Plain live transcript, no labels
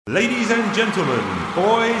Ladies and gentlemen,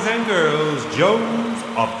 boys and girls, Joes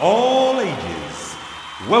of all ages,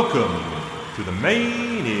 welcome to the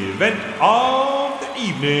main event of the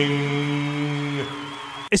evening.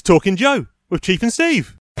 It's Talking Joe with Chief and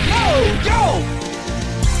Steve. Yo, Joe!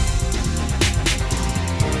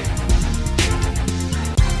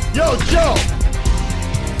 Yo, Joe!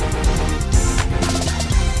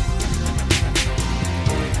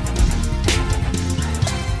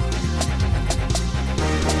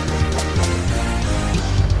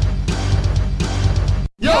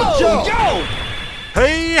 Joe!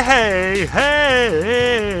 Hey!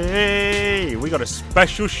 We got a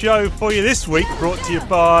special show for you this week, brought to you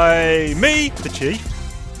by me, the Chief.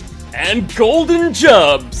 And Golden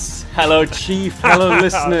Jubs! Hello, Chief. Hello,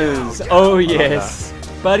 listeners. Oh, yes.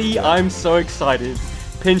 Buddy, I'm so excited.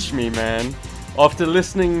 Pinch me, man. After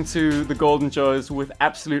listening to the Golden Joes with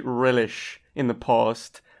absolute relish in the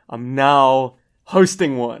past, I'm now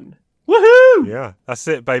hosting one. Woohoo! Yeah, that's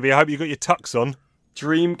it, baby. I hope you got your tux on.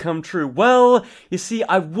 Dream come true. Well, you see,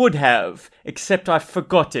 I would have, except I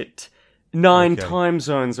forgot it. 9 time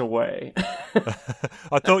zones away.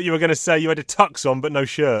 I thought you were going to say you had a tux on, but no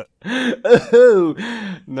shirt. Oh,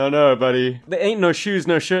 no, buddy. There ain't no shoes,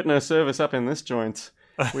 no shirt, no service up in this joint.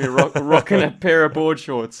 We're rocking a pair of board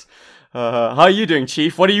shorts. How are you doing,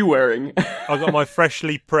 Chief? What are you wearing? I got my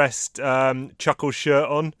freshly pressed Chuckle shirt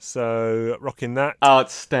on, so rocking that.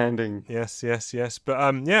 Outstanding. Yes. But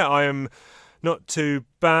I am not too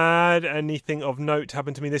bad. Anything of note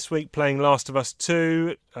happened to me this week. Playing Last of Us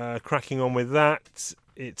 2, cracking on with that.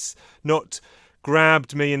 It's not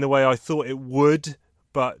grabbed me in the way I thought it would,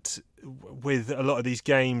 but with a lot of these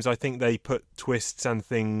games, I think they put twists and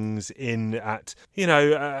things in at,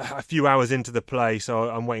 a few hours into the play, so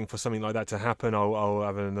I'm waiting for something like that to happen. I'll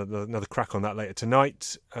have another crack on that later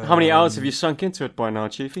tonight. How many hours have you sunk into it by now,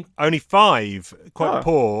 Chiefy? Only 5. Quite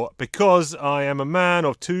poor, because I am a man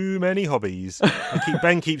of too many hobbies.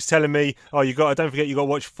 Ben keeps telling me, don't forget you got to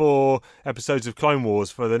watch 4 episodes of Clone Wars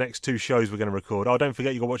for the next 2 shows we're going to record. Oh, don't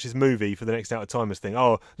forget you got to watch this movie for the next Out of Timers thing.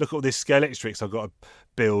 Oh, look at all this Scalextrics I've got to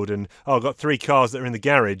build, and I've got 3 cars that are in the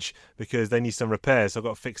garage because they need some repairs, so I've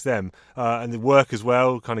got to fix them, and the work as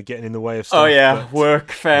well, kind of getting in the way of stuff.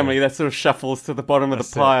 Work, family, that sort of shuffles to the bottom of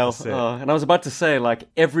the pile. And I was about to say,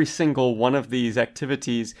 every single one of these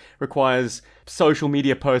activities requires social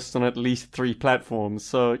media posts on at least 3 platforms,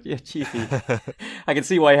 so yeah, Chiefy. I can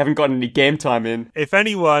see why you haven't gotten any game time in. If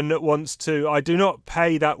anyone wants to, I do not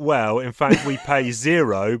pay that well, in fact we pay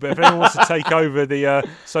 0, but if anyone wants to take over the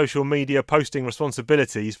social media posting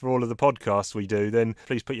responsibilities for all of the podcasts we do, then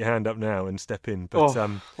please put your hand up now and step in. But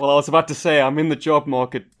well, I was about to say, I'm in the job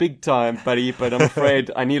market big time, buddy, but I'm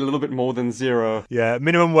afraid I need a little bit more than 0. Yeah,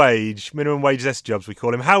 minimum wage desk jobs we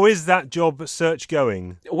call him. How is that job search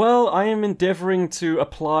going? Well, I am endeavouring to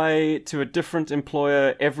apply to a different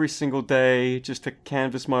employer every single day just to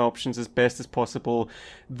canvass my options as best as possible.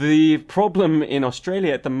 The problem in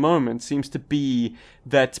Australia at the moment seems to be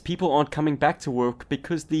that people aren't coming back to work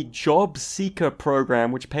because the Job Seeker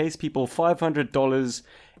program, which pays people $500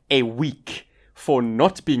 a week for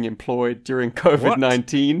not being employed during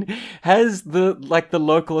COVID-19, has the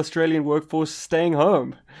local Australian workforce staying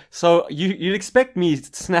home. So you'd expect me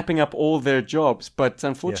snapping up all their jobs, but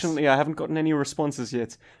unfortunately I haven't gotten any responses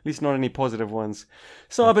yet, at least not any positive ones.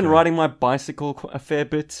 So I've been riding my bicycle a fair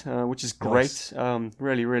bit, which is great. Nice.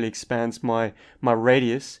 Really expands my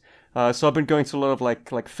radius. So I've been going to a lot of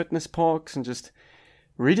like fitness parks and just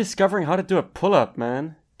rediscovering how to do a pull-up,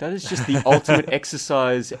 man. That is just the ultimate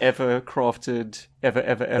exercise ever crafted, ever.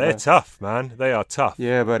 They're tough, man. They are tough.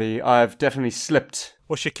 Yeah, buddy. I've definitely slipped.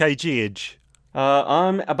 What's your kgage?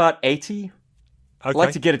 I'm about 80. Okay. I'd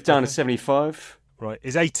like to get it down to 75. Right.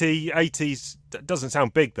 Is 80's doesn't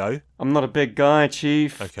sound big, though. I'm not a big guy,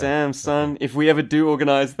 Chief. Okay. Damn, son. Okay. If we ever do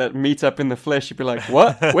organise that meet-up in the flesh, you'd be like,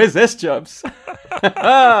 what? Where's S-Jubs?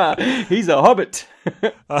 He's a hobbit.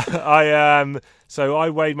 So I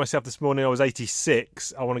weighed myself this morning. I was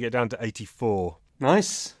 86. I want to get down to 84.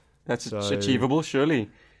 Nice. That's achievable, surely.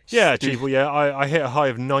 Yeah, achievable, yeah. I hit a high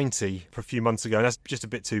of 90 a few months ago, and that's just a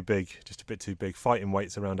bit too big. Fighting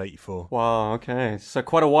weight's around 84. Wow, okay. So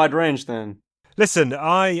quite a wide range then. Listen,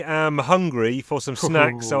 I am hungry for some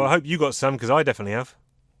snacks, so I hope you got some, because I definitely have.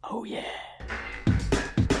 Oh, yeah.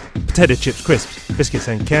 Potato chips, crisps, biscuits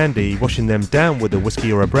and candy, washing them down with a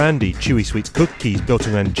whiskey or a brandy, chewy sweets, cookies, built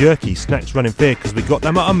around jerky, snacks running fair because we got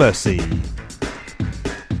them at our mercy.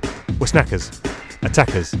 We're snackers,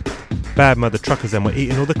 attackers, bad mother truckers, and we're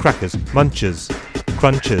eating all the crackers, munchers,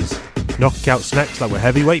 crunchers, knockout snacks like we're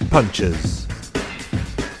heavyweight punchers.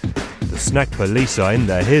 The snack police are in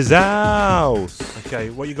his house. Okay,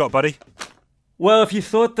 what you got, buddy? Well, if you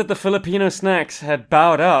thought that the Filipino snacks had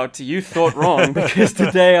bowed out, you thought wrong, because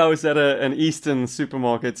today I was at an Eastern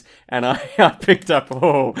supermarket and I picked up,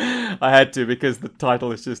 I had to, because the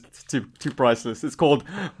title is just too priceless. It's called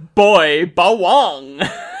Boy Bawang.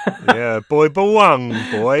 Yeah, Boy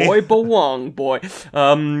Bawang, boy. Boy Bawang, boy.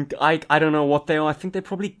 I don't know what they are. I think they're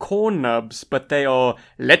probably corn nubs, but they are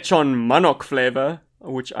lechon manok flavor.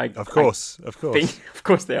 Which of course. Of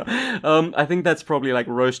course they are. I think that's probably like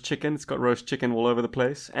roast chicken. It's got roast chicken all over the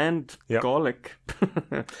place and garlic.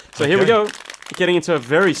 So here we go, getting into a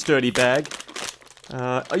very sturdy bag.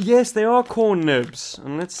 Yes, they are corn nibs,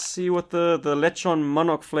 and let's see what the lechon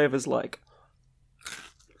manok flavor's like.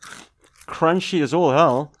 Crunchy as all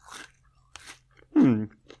hell.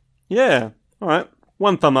 Yeah. All right.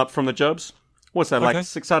 1 thumb up from the Jubs. What's that, like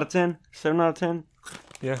 6 out of 10? 7 out of 10?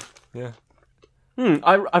 Yeah.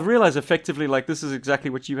 I've realised effectively, like, this is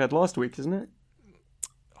exactly what you had last week, isn't it?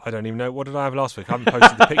 I don't even know. What did I have last week? I haven't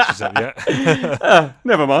posted the pictures up yet.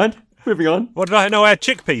 Never mind. Moving on. What did I... No, I had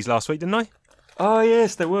chickpeas last week, didn't I? Oh,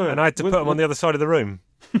 yes, they were. And I had to put them on the other side of the room.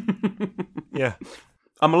 Yeah.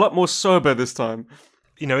 I'm a lot more sober this time.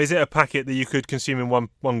 You know, is it a packet that you could consume in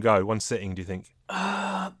one go, one sitting, do you think?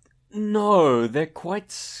 No, they're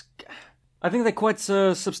quite... I think they're quite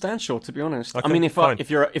substantial, to be honest. Okay, I mean, fine. if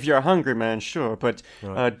you're a hungry man, sure, but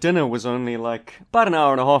dinner was only like about an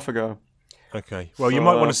hour and a half ago. Okay. Well, you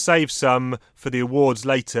might want to save some for the awards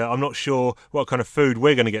later. I'm not sure what kind of food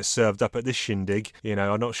we're going to get served up at this shindig. You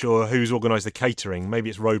know, I'm not sure who's organised the catering. Maybe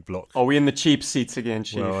it's Roadblock. Are we in the cheap seats again,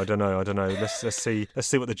 Chief? Well, I don't know. Let's see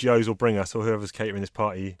what the Joes will bring us, or whoever's catering this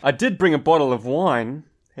party. I did bring a bottle of wine.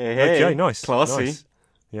 Hey, okay, nice. Classy. Nice.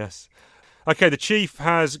 Yes. Okay, the Chief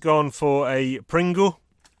has gone for a Pringle.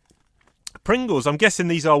 Pringles, I'm guessing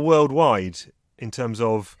these are worldwide in terms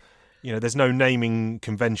of, you know, there's no naming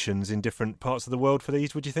conventions in different parts of the world for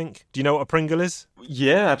these, would you think? Do you know what a Pringle is?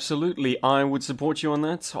 Yeah, absolutely. I would support you on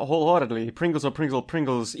that wholeheartedly. Pringles are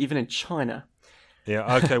Pringles, even in China.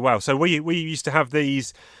 Yeah, okay, wow. So we used to have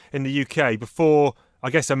these in the UK before, I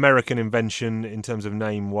guess, American invention in terms of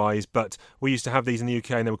name-wise, but we used to have these in the UK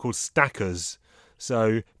and they were called Stackers.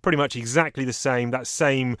 So pretty much exactly the same, that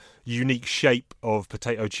same unique shape of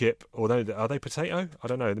potato chip. Although, are they potato? I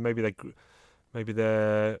don't know. Maybe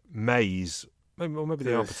they're maize. Maybe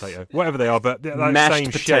they are potato. Whatever they are, but that mashed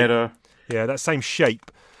same potato. shape. Yeah, that same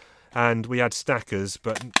shape. And we had Stackers,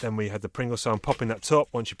 but then we had the Pringles. So I'm popping that top.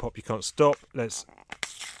 Once you pop, you can't stop. Let's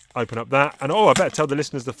open up that. And I better tell the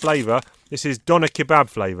listeners the flavour. This is Doner Kebab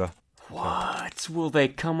flavour. What will they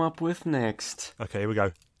come up with next? Okay, here we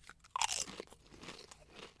go.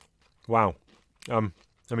 Wow. Let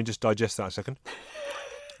me just digest that a second.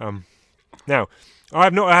 Now, I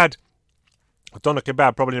have not had a doner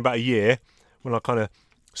kebab probably in about a year when I kind of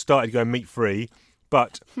started going meat-free,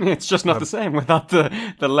 but... It's just not the same without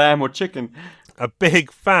the lamb or chicken. A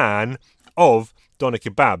big fan of doner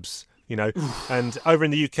kebabs, you know, and over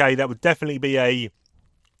in the UK that would definitely be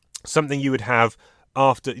something you would have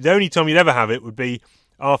after... The only time you'd ever have it would be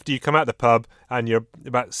after you come out the pub and you're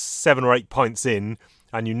about 7 or 8 pints in,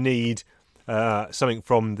 and you need something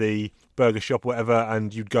from the burger shop, or whatever,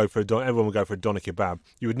 and you'd go for everyone would go for a doner kebab.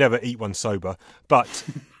 You would never eat one sober, but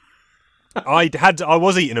I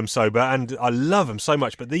was eating them sober, and I love them so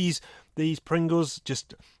much. But these Pringles,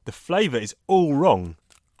 just the flavour is all wrong.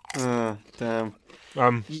 Damn.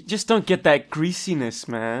 You just don't get that greasiness,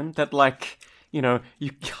 man. That, like, you know,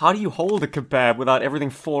 how do you hold a kebab without everything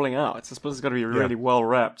falling out? I suppose it's got to be really well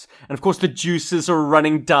wrapped. And of course, the juices are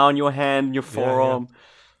running down your hand and your forearm. Yeah.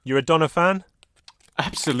 You're a Doner fan?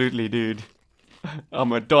 Absolutely, dude.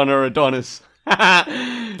 I'm a Doner Adonis.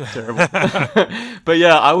 Terrible. But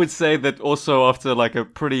yeah, I would say that also after like a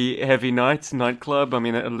pretty heavy nightclub, I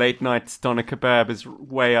mean, a late night Doner kebab is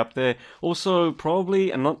way up there. Also,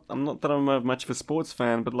 probably, I'm not that I'm much of a sports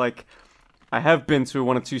fan, but like, I have been to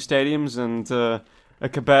 1 or 2 stadiums, and a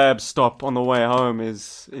kebab stop on the way home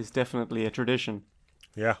is definitely a tradition.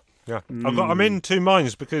 Yeah. I'm in 2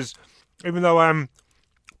 minds, because even though I'm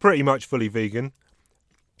pretty much fully vegan,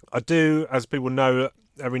 I do, as people know,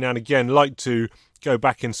 every now and again like to go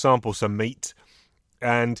back and sample some meat.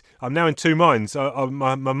 And I'm now in 2 minds.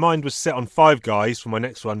 My mind was set on Five Guys for my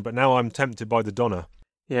next one, but now I'm tempted by the Doner.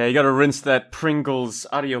 Yeah, you got to rinse that Pringles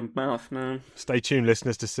out of your mouth, man. Stay tuned,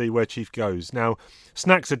 listeners, to see where Chief goes. Now,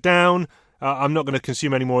 snacks are down. I'm not going to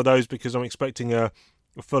consume any more of those because I'm expecting a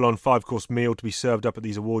full-on 5-course meal to be served up at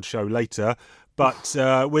these award show later. But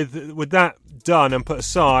with that done and put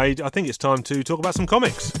aside, I think it's time to talk about some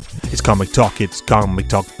comics. It's comic talk,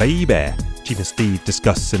 baby. Chief and Steve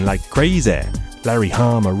discussing like crazy. Larry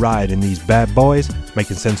Hama riding these bad boys,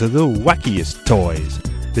 making sense of the wackiest toys.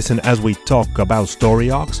 Listen as we talk about story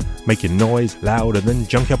arcs, making noise louder than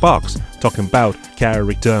Junkyard Box, talking about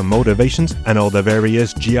character motivations and all the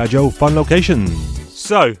various G.I. Joe fun locations.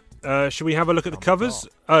 So, should we have a look at the covers?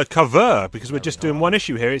 Cover, because we're just doing one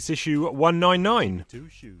issue here. It's issue 199.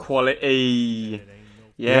 Quality.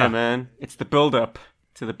 Yeah, man. It's the build-up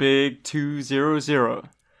to the big 200.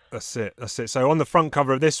 That's it. So on the front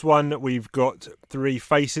cover of this one, we've got three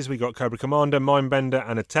faces. We've got Cobra Commander, Mindbender,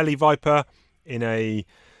 and a Televiper in a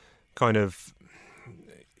kind of...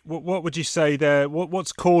 What would you say there?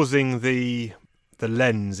 What's causing the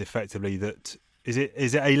lens, effectively? That is it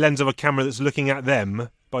a lens of a camera that's looking at them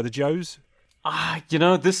by the Joes?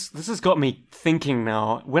 This has got me thinking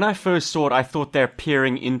now. When I first saw it, I thought they're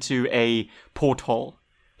peering into a porthole.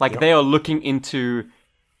 Like they are looking into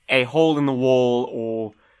a hole in the wall,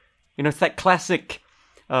 or... it's that classic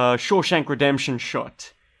Shawshank Redemption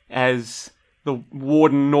shot as the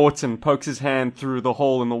Warden Norton pokes his hand through the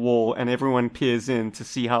hole in the wall and everyone peers in to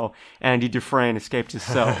see how Andy Dufresne escaped his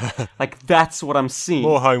cell. Like, that's what I'm seeing.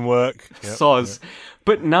 More homework. Soz. Yep.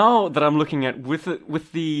 But now that I'm looking at,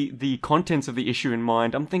 with the contents of the issue in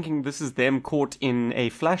mind, I'm thinking this is them caught in a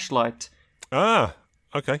flashlight. Ah,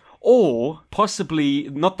 okay. Or possibly,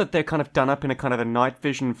 not that they're kind of done up in a kind of a night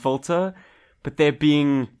vision filter, but they're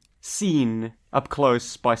being... seen up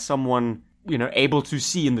close by someone, able to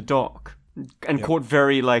see in the dark and caught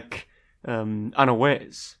very,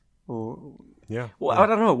 unawares. Or, I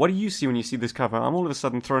don't know. What do you see when you see this cover? I'm all of a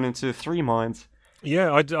sudden thrown into three minds.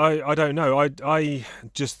 Yeah, I don't know. I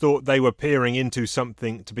just thought they were peering into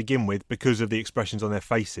something to begin with because of the expressions on their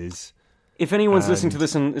faces. If anyone's listening to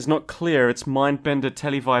this and is not clear, it's Mindbender,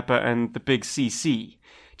 Televiper, and the big CC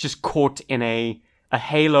just caught in a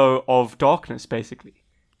halo of darkness, basically.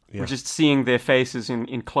 Yeah. We're just seeing their faces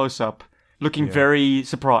in close-up, looking very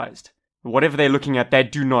surprised. Whatever they're looking at, they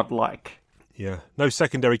do not like. Yeah. No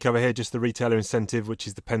secondary cover here, just the retailer incentive, which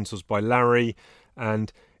is the pencils by Larry.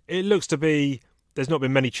 And it looks to be... There's not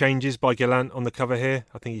been many changes by Gallant on the cover here.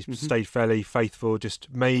 I think he's stayed fairly faithful, just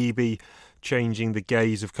maybe changing the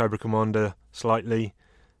gaze of Cobra Commander slightly.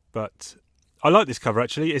 But I like this cover,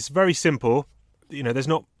 actually. It's very simple. There's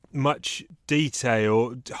not much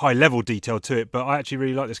detail, high-level detail to it, but I actually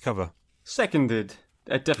really like this cover. Seconded.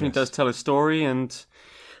 It definitely does tell a story and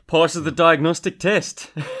passes the diagnostic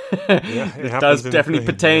test. It does definitely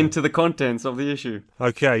pertain to the contents of the issue.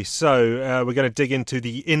 Okay, so we're going to dig into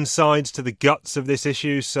the insides, to the guts of this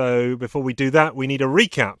issue. So before we do that, we need a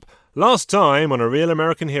recap. Last time on A Real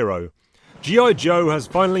American Hero, G.I. Joe has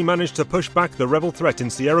finally managed to push back the rebel threat in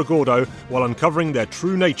Sierra Gordo while uncovering their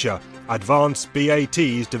true nature, advanced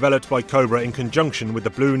BATs developed by Cobra in conjunction with the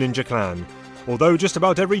Blue Ninja Clan. Although just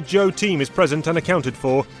about every Joe team is present and accounted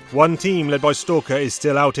for, one team led by Stalker is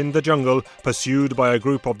still out in the jungle, pursued by a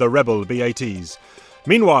group of the rebel BATs.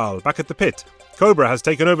 Meanwhile, back at the pit, Cobra has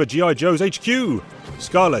taken over G.I. Joe's HQ.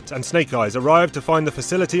 Scarlet and Snake Eyes arrive to find the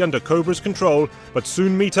facility under Cobra's control, but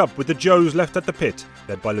soon meet up with the Joes left at the pit,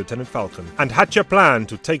 led by Lieutenant Falcon, and hatch a plan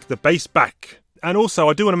to take the base back. And also,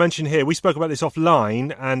 I do want to mention here, we spoke about this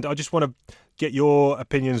offline, and I just want to get your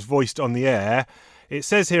opinions voiced on the air. It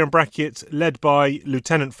says here in brackets, led by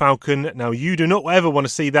Lieutenant Falcon. Now, you do not ever want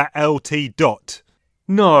to see that LT dot.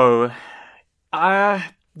 No.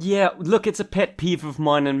 Yeah, look, it's a pet peeve of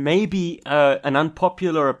mine, and maybe an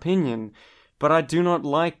unpopular opinion, but I do not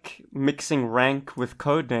like mixing rank with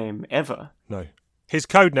codename, ever. No. His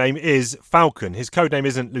codename is Falcon. His codename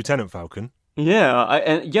isn't Lieutenant Falcon.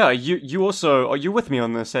 Yeah, you also, are you with me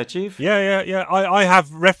on this, Chief? Yeah. I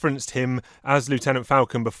have referenced him as Lieutenant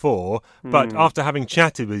Falcon before, but after having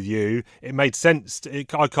chatted with you, it made sense.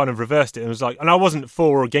 I kind of reversed it and was like, and I wasn't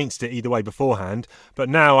for or against it either way beforehand, but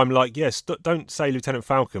now I'm like, yes, don't say Lieutenant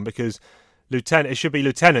Falcon, because Lieutenant, it should be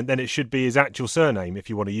Lieutenant, then it should be his actual surname if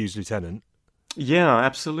you want to use Lieutenant. Yeah,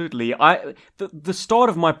 absolutely. The start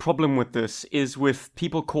of my problem with this is with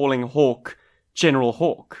people calling Hawk General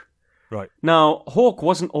Hawk. Right. Now, Hawk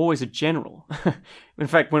wasn't always a general. In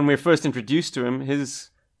fact, when we were first introduced to him, his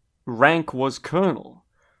rank was colonel.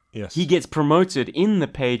 Yes. He gets promoted in the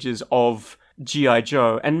pages of G.I.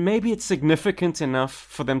 Joe, and maybe it's significant enough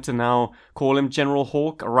for them to now call him General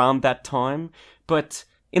Hawk around that time. But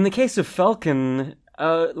in the case of Falcon,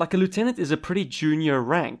 like a lieutenant is a pretty junior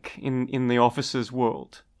rank in the officer's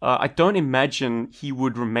world. I don't imagine he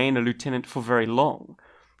would remain a lieutenant for very long.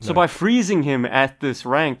 So by freezing him at this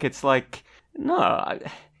rank, it's like, no,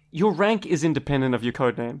 your rank is independent of your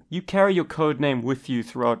codename. You carry your codename with you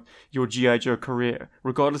throughout your G.I. Joe career,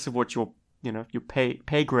 regardless of what your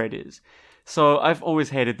pay grade is. So I've always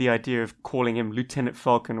hated the idea of calling him Lieutenant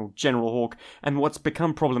Falcon or General Hawk, and what's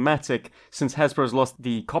become problematic since Hasbro's lost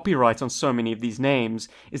the copyright on so many of these names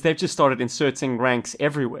is they've just started inserting ranks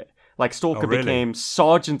everywhere. Like Stalker became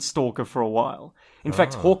Sergeant Stalker for a while. In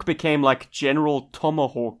fact, Hawk became like General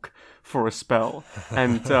Tomahawk for a spell.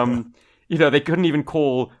 And, they couldn't even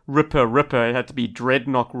call Ripper Ripper. It had to be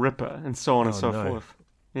Dreadnought Ripper, and so on and so forth.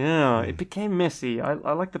 Yeah, it became messy. I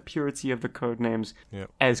like the purity of the code names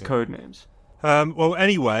as code names. Well,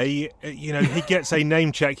 anyway, he gets a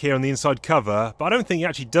name check here on the inside cover, but I don't think he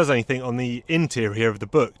actually does anything on the interior of the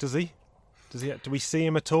book, does he? Do we see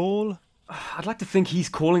him at all? I'd like to think he's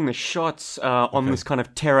calling the shots on this kind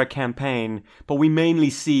of terror campaign, but we mainly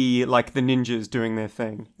see like the ninjas doing their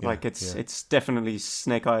thing. It's definitely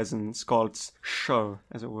Snake Eyes and Scarlet's show,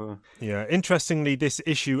 as it were. Yeah. Interestingly, this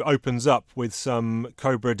issue opens up with some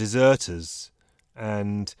Cobra deserters,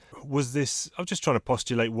 and I was just trying to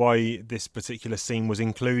postulate why this particular scene was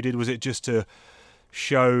included. Was it just to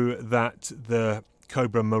show that the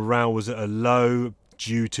Cobra morale was at a low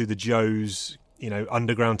due to the Joes,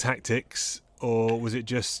 underground tactics, or was it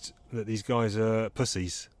just that these guys are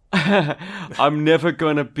pussies? I'm never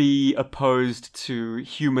going to be opposed to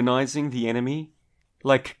humanizing the enemy.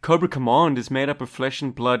 Like, Cobra Command is made up of flesh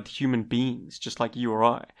and blood human beings, just like you or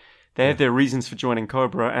I. They have their reasons for joining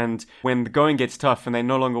Cobra, and when the going gets tough and they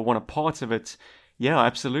no longer want a part of it, yeah,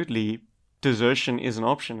 absolutely, desertion is an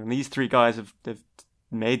option. And these three guys have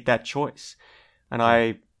made that choice. And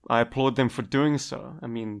I applaud them for doing so. I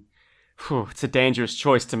mean, it's a dangerous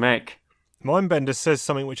choice to make. Mindbender says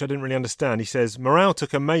something which I didn't really understand. He says, morale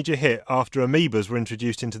took a major hit after amoebas were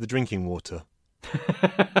introduced into the drinking water.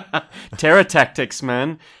 Terror tactics,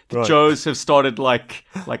 man. The Joes have started like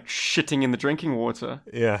shitting in the drinking water.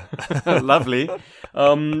 Yeah. Lovely.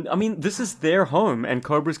 I mean, this is their home, and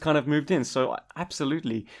Cobra's kind of moved in, so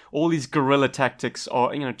absolutely. All these guerrilla tactics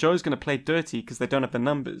are, Joe's going to play dirty because they don't have the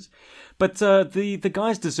numbers. But the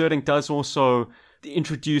guys deserting does also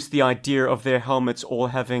introduce the idea of their helmets all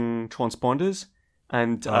having transponders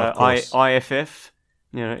and IFF,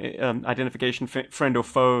 identification friend or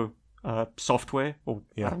foe software, or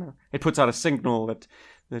I don't know. It puts out a signal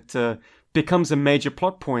that becomes a major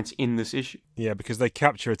plot point in this issue. Yeah, because they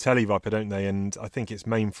capture a Televiper, don't they? And I think it's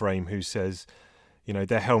Mainframe who says,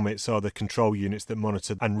 their helmets are the control units that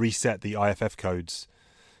monitor and reset the IFF codes.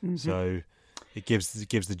 Mm-hmm. So it gives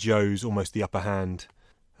the Joes almost the upper hand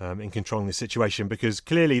in controlling the situation, because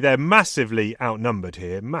clearly they're massively outnumbered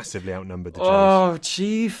here. Massively outnumbered, the Joes. Oh,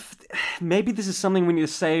 Chief. Maybe this is something we need to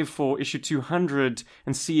save for issue 200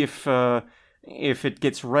 and see if it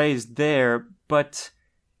gets raised there. But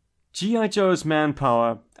G.I. Joe's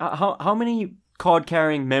manpower, how many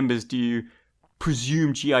card-carrying members do you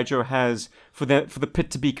presume G.I. Joe has for the pit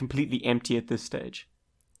to be completely empty at this stage?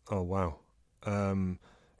 Oh, wow.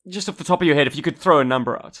 Just off the top of your head, if you could throw a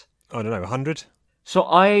number out. I don't know, 100? So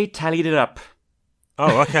I tallied it up.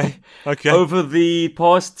 Oh, okay. Okay. Over the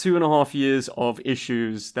past 2.5 years of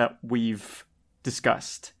issues that we've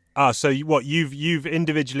discussed. So you've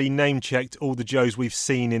individually name-checked all the Joes we've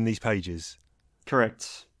seen in these pages?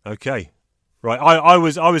 Correct. Okay. Right. I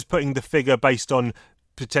was putting the figure based on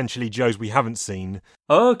potentially Joes we haven't seen.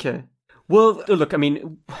 Okay. Well, look, I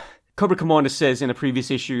mean, Cobra Commander says in a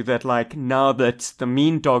previous issue that, now that the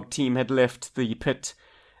Mean Dog team had left the pit,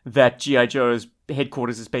 that G.I. Joe's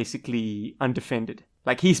headquarters is basically undefended.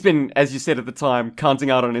 He's been, as you said at the time, counting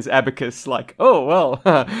out on his abacus, oh, well,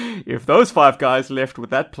 if those 5 guys left with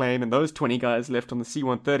that plane and those 20 guys left on the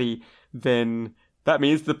C-130, then that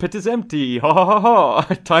means the pit is empty. Ha ha ha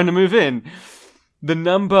ha. Time to move in. The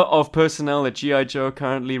number of personnel that G.I. Joe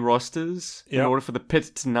currently rosters in order for the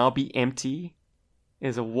pit to now be empty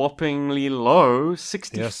is a whoppingly low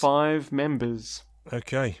 65 members.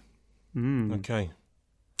 Okay. Okay.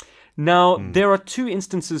 Now, there are 2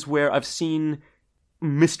 instances where I've seen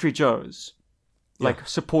Mystery Joes,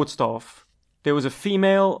 support staff. There was a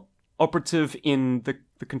female operative in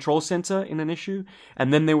the control center in an issue,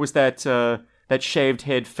 and then there was that shaved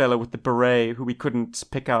head fella with the beret who we couldn't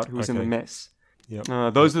pick out, who was in the mess.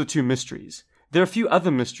 Yep. Those are the 2 mysteries. There are a few other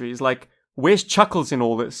mysteries, where's Chuckles in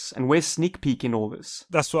all this, and where's Sneak Peek in all this?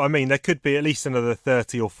 That's what I mean. There could be at least another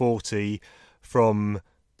 30 or 40 from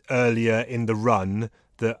earlier in the run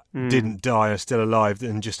that didn't die, are still alive,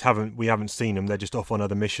 and just we haven't seen them. They're just off on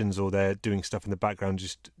other missions, or they're doing stuff in the background.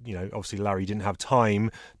 Just, obviously Larry didn't have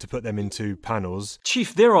time to put them into panels.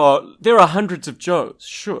 Chief, there are hundreds of Joes,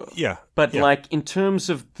 sure. Yeah. But in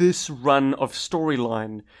terms of this run of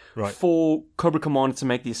storyline, for Cobra Commander to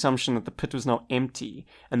make the assumption that the pit was now empty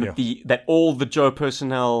and that that all the Joe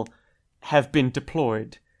personnel have been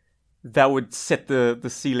deployed, that would set the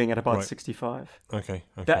ceiling at about Right. 65. Okay.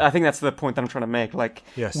 I think that's the point that I'm trying to make. Like,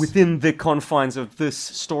 Yes. within the confines of this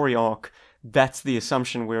story arc, that's the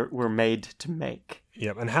assumption we're made to make.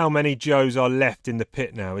 Yep. And how many Joes are left in the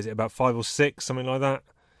pit now? Is it about 5 or 6, something like that?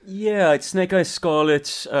 Yeah, it's Snake Eyes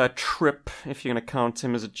Scarlet, Trip, if you're going to count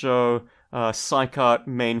him as a Joe, Psychart,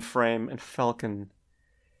 Mainframe, and Falcon.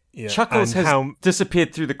 Yeah. Chuckles and has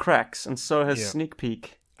disappeared through the cracks, and so has Yeah. Sneak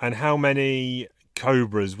Peek. And how many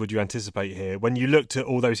Cobras would you anticipate here? When you looked at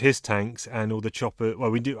all those his tanks and all the chopper, well,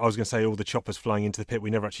 I was going to say all the choppers flying into the pit. We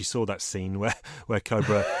never actually saw that scene where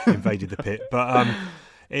Cobra invaded the pit. But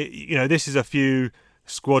this is a few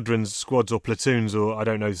squads or platoons, or I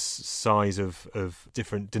don't know size of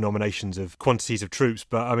different denominations of quantities of troops.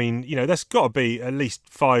 But I mean, there's got to be at least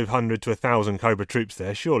 500 to 1,000 Cobra troops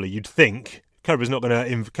there. Surely you'd think Cobra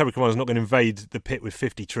Commander's not going to invade the pit with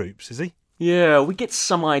 50 troops, is he? Yeah, we get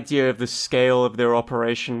some idea of the scale of their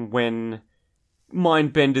operation when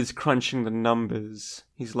Mindbender's crunching the numbers.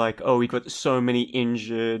 He's like, oh, we've got so many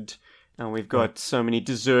injured, and we've got so many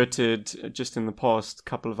deserted just in the past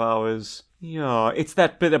couple of hours. Yeah, it's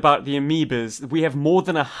that bit about the amoebas. We have more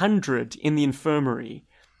than 100 in the infirmary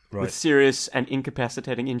with serious and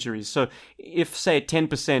incapacitating injuries. So if, say,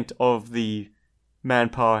 10% of the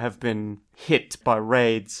manpower have been hit by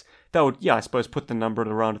raids, that would, I suppose, put the number at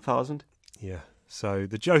around 1,000. Yeah. So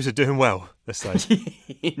the Joes are doing well, let's say.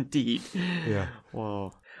 Indeed. Yeah.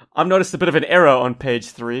 Wow. I've noticed a bit of an error on page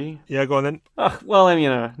 3. Yeah, go on then. Well, I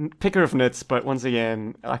mean, picker of nits, but once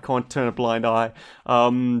again, I can't turn a blind eye.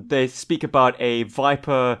 They speak about a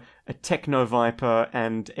Viper, a Techno Viper,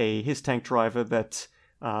 and a his tank driver that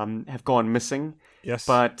have gone missing. Yes.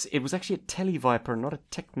 But it was actually a Tele Viper, not a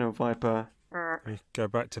Techno Viper. We go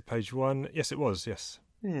back to page 1. Yes, it was, yes.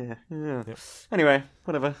 Yeah. Yep. Anyway,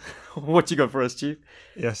 whatever. What you got for us, Chief?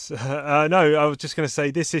 Yes. No, I was just going to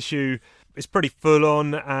say this issue is pretty full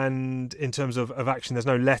on, and in terms of action, there's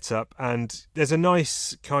no let up, and there's a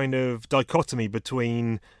nice kind of dichotomy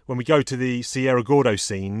between when we go to the Sierra Gordo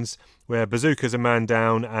scenes where Bazooka's a man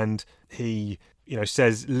down and he,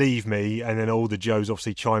 says, leave me, and then all the Joes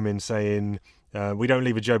obviously chime in saying, we don't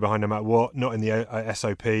leave a Joe behind no matter what, not in the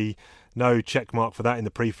SOP. No check mark for that in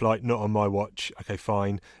the pre-flight, not on my watch. Okay,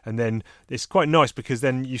 fine. And then it's quite nice because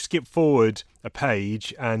then you skip forward a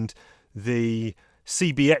page and the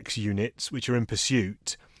CBX units, which are in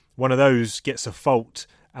pursuit, one of those gets a fault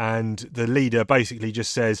and the leader basically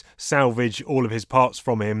just says, salvage all of his parts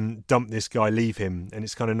from him, dump this guy, leave him. And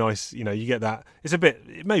it's kind of nice, you get that. It's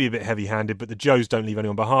maybe a bit heavy-handed, but the Joes don't leave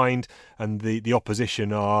anyone behind, and the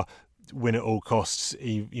opposition are win at all costs,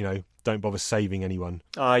 don't bother saving anyone.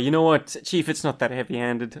 You know what, Chief, it's not that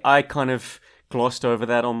heavy-handed. I kind of glossed over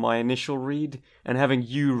that on my initial read, and having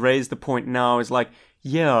you raise the point now is like,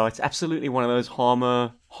 yeah, it's absolutely one of those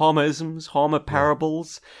Harmer-isms, Harmer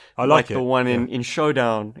parables. I like it. The one in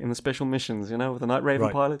Showdown, in the special missions, with the Night Raven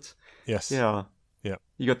pilots. Yes. Yeah. Yeah.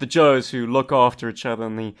 You got the Joes who look after each other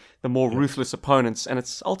and the more ruthless opponents, and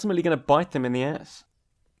it's ultimately going to bite them in the ass.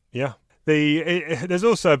 Yeah. There's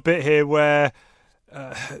also a bit here where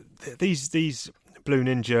these Blue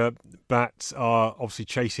Ninja bats are obviously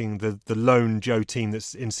chasing the lone Joe team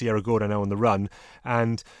that's in Sierra Gordo now on the run,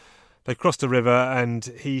 and they cross the river, and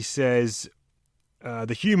he says,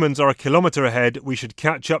 the humans are a kilometre ahead, we should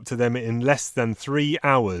catch up to them in less than 3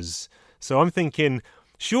 hours. So I'm thinking,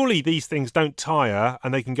 surely these things don't tire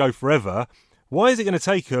and they can go forever. Why is it going to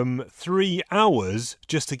take them 3 hours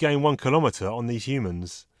just to gain 1 kilometre on these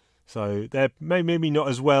humans? So they're maybe not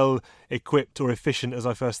as well equipped or efficient as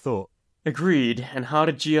I first thought. Agreed. And how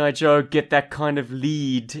did G.I. Joe get that kind of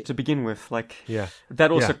lead to begin with?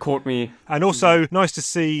 That also caught me. And also, nice to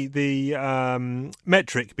see the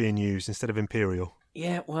metric being used instead of imperial.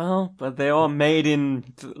 Yeah, well, but they are made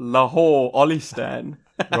in Lahore, Olistan.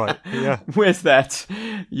 Right, yeah. Where's that?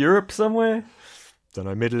 Europe somewhere? Don't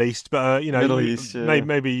know, Middle East, but Middle East, yeah.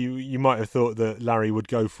 Maybe you might have thought that Larry would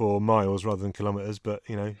go for miles rather than kilometres, but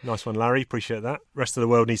nice one, Larry. Appreciate that. Rest of the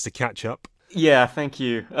world needs to catch up. Yeah, thank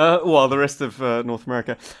you. The rest of North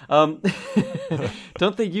America.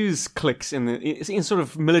 Don't they use clicks in sort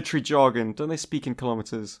of military jargon? Don't they speak in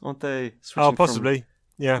kilometres? Aren't they? Oh, possibly.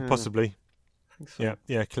 Possibly. So.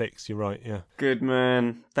 Yeah, clicks. You're right. Yeah. Good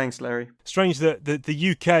man. Thanks, Larry. Strange that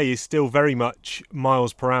the UK is still very much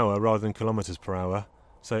miles per hour rather than kilometres per hour.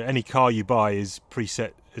 So any car you buy is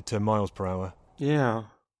preset to miles per hour. Yeah.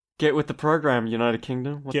 Get with the program, United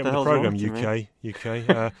Kingdom. Get with the program, UK.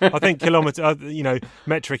 I think kilometre.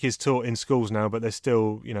 Metric is taught in schools now, but there's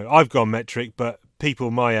still, I've gone metric, but people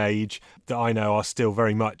my age that I know are still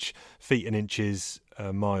very much feet and inches,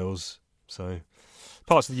 miles. So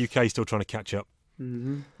parts of the UK still trying to catch up.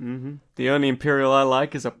 The only Imperial I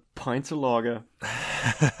like is a pint of lager.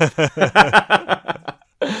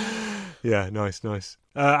 Yeah, nice.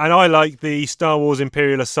 And I like the Star Wars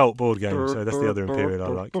Imperial Assault board game, so that's the other Imperial I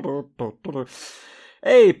like.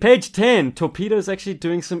 Hey, page 10. Torpedo's actually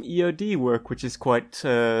doing some EOD work, which is quite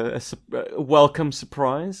a welcome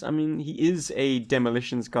surprise. I mean, he is a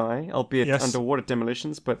demolitions guy, albeit underwater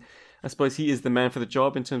demolitions, but I suppose he is the man for the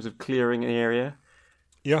job in terms of clearing an area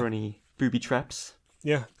for any booby traps.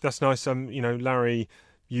 Yeah, that's nice. Larry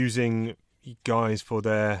using guys for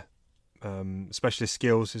their specialist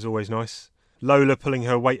skills is always nice. Lola pulling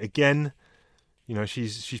her weight again. You know,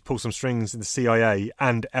 she's pulled some strings in the CIA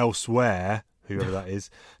and elsewhere, whoever that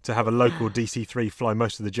is, to have a local DC-3 fly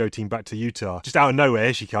most of the Joe team back to Utah. Just out of nowhere,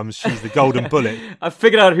 here she comes. She's the golden bullet. I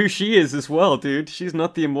figured out who she is as well, dude. She's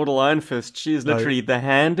not the immortal Iron Fist. She is literally the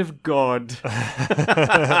hand of God.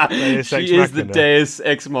 She is the Deus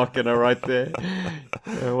Ex Machina right there.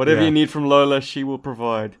 Whatever you need from Lola, she will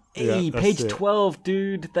provide. Hey, page 12,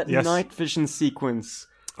 dude. That night vision sequence.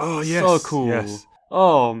 Oh, yes. So cool. Yes.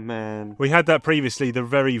 Oh, man. We had that previously, the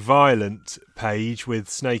very violent page with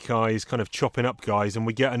Snake Eyes kind of chopping up guys, and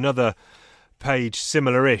we get another page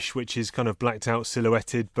similar-ish, which is kind of blacked out,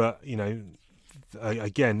 silhouetted, but, you know,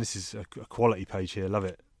 again, this is a quality page here. Love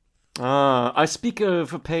it. I speak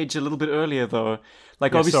of a page a little bit earlier, though.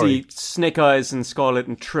 Like, obviously, Snake Eyes and Scarlet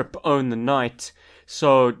and Trip own the night.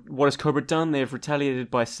 So what has Cobra done? They've retaliated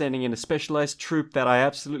by sending in a specialized troop that I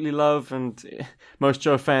absolutely love, and most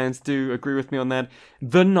Joe fans do agree with me on that.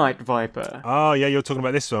 The Night Viper. Oh, yeah, you're talking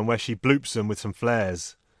about this one where she bloops them with some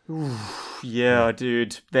flares. Yeah,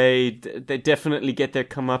 dude. They definitely get their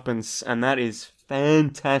comeuppance, and that is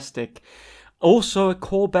fantastic. Also, a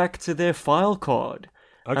callback to their file card.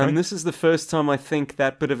 Okay. And this is the first time I think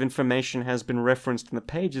that bit of information has been referenced in the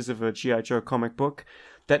pages of a G.I. Joe comic book.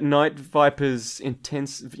 That Night Viper's image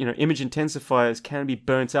intensifiers can be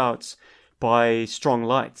burnt out by strong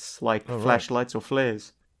lights, like flashlights or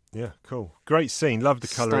flares. Yeah, cool. Great scene. Love the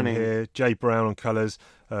colouring here. Jay Brown on colours.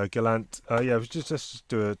 Gallant. Just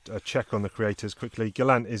do a check on the creators quickly.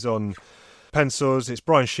 Gallant is on pencils. It's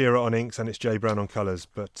Brian Shearer on inks, and it's Jay Brown on colours.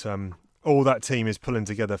 But all that team is pulling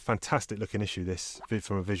together. Fantastic looking issue, this,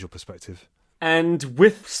 from a visual perspective. And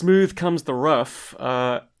with smooth comes the rough.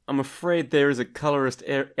 I'm afraid there is a colorist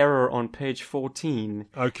error on page 14.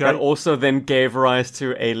 Okay. That also then gave rise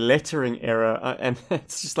to a lettering error, and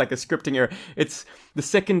it's just like a scripting error. It's the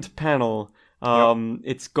second panel.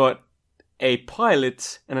 It's got a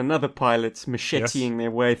pilot and another pilot macheteing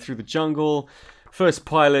their way through the jungle. First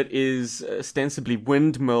pilot is ostensibly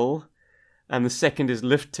Windmill, and the second is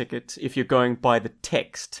Lift Ticket, if you're going by the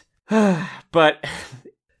text. But,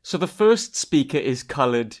 so the first speaker is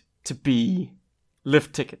colored to be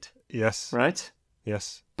Lift Ticket. Yes. Right?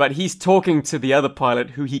 Yes. But he's talking to the other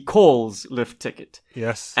pilot who he calls Lift Ticket.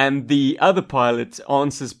 Yes. And the other pilot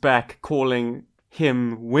answers back calling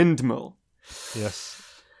him Windmill. Yes.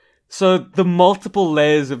 So the multiple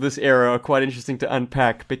layers of this error are quite interesting to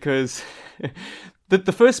unpack, because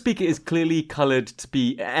the first speaker is clearly colored to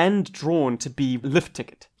be and drawn to be Lift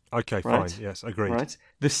Ticket. Okay, right? fine. Yes, agreed. Right.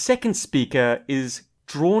 The second speaker is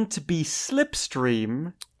drawn to be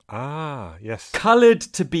Slipstream. Ah, yes. Coloured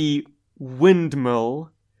to be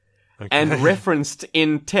Windmill, and referenced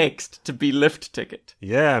in text to be Lift Ticket.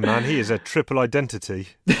 Yeah, man, he is a triple identity.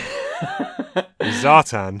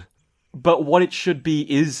 Zartan. But what it should be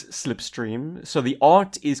is Slipstream, so the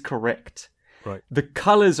art is correct. Right. The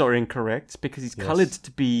colours are incorrect, because he's coloured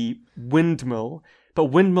to be Windmill, but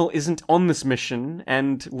Windmill isn't on this mission,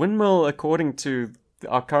 and Windmill, according to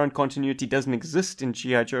our current continuity, doesn't exist in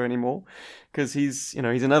G.I. Joe anymore, because he's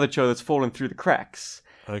another Joe that's fallen through the cracks.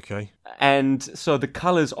 Okay. And so the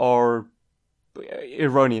colours are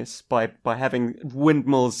erroneous by having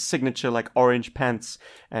Windmill's signature, like orange pants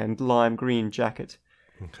and lime green jacket.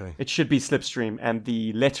 Okay. It should be Slipstream, and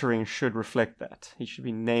the lettering should reflect that. He should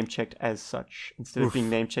be name-checked as such, instead of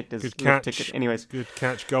being name-checked as Lift Ticket. Anyways. Good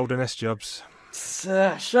catch, Golden S-Jubs.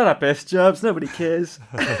 Shut up, S-Jubs. Nobody cares.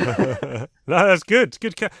 No, that's good.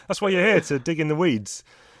 Good. That's why you're here, to dig in the weeds.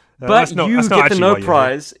 But you get the no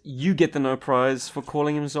prize. You get the no prize for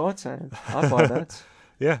calling him Zartan. I buy that.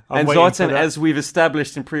 Yeah. And Zartan, as we've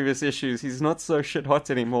established in previous issues, he's not so shit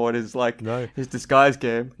hot anymore. It is like his disguise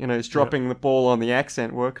game. He's dropping the ball on the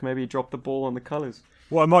accent work. Maybe he dropped the ball on the colours.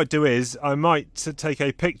 What I might do is I might take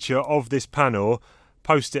a picture of this panel,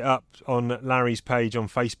 post it up on Larry's page on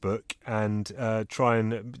Facebook, and try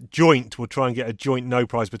and get a joint no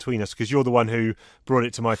prize between us, because you're the one who brought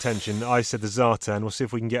it to my attention. I said the Zartan. We'll see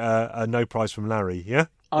if we can get a no prize from Larry, yeah?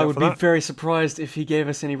 I would for be that? very surprised if he gave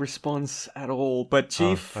us any response at all. But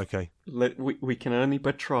Chief, Okay. we can only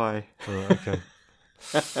but try. Okay.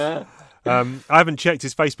 I haven't checked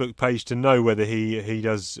his Facebook page to know whether he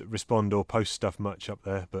does respond or post stuff much up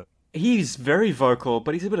there, but He's very vocal,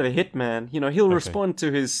 but he's a bit of a hitman. He'll respond to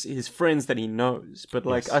his friends that he knows, but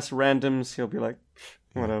like Yes. us randoms, he'll be like,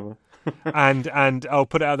 whatever. and I'll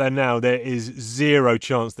put it out there now. There is zero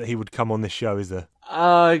chance that he would come on this show, is there?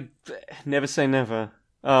 Never say never.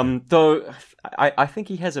 Though I think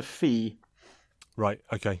he has a fee, Right.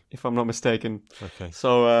 Okay. if I'm not mistaken. Okay.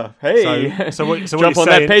 So hey, So what jump you're on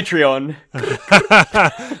saying- that Patreon.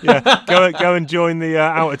 Yeah. Go and join the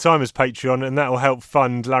Out of Timers Patreon, and that will help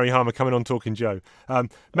fund Larry Harmer coming on Talking Joe.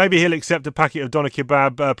 Maybe he'll accept a packet of Doner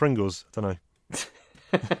Kebab Pringles. I don't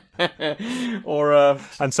know. Or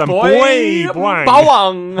And some boy boing.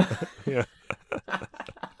 bawang. Yeah.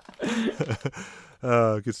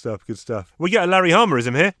 Good stuff. Good stuff. We get a Larry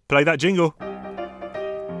Harmerism here. Play that jingle.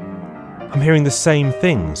 I'm hearing the same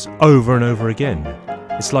things over and over again.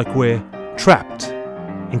 It's like we're trapped,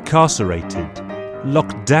 incarcerated,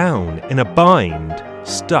 locked down, in a bind,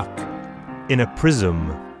 stuck in a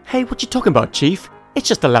prism. Hey, what you talking about, Chief? It's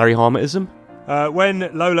just a Larry Harmerism. When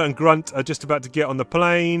Lola and Grunt are just about to get on the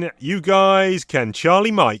plane, you guys can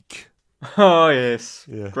Charlie Mike. Oh yes,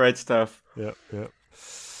 Yeah. great stuff. Yep. A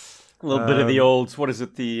little bit of the old, what is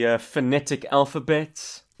it, the phonetic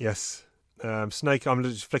alphabet. Yes. Snake, I'm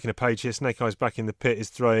just flicking a page here. Snake Eyes back in the pit is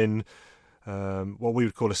throwing what we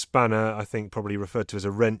would call a spanner, I think probably referred to as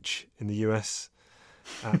a wrench in the US,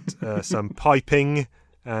 at some piping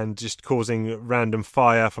and just causing random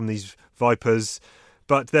fire from these Vipers.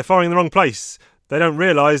 But they're firing in the wrong place. They don't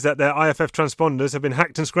realise that their IFF transponders have been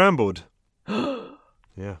hacked and scrambled.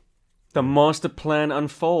 Yeah. The master plan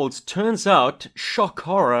unfolds. Turns out, shock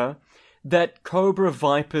horror, that Cobra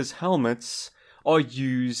Viper's helmets are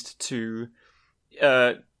used to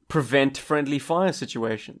prevent friendly fire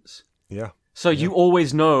situations. Yeah. So you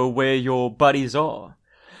always know where your buddies are,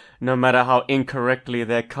 no matter how incorrectly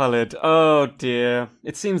they're coloured. Oh dear.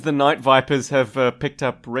 It seems the Night Vipers have picked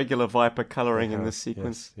up regular Viper colouring in this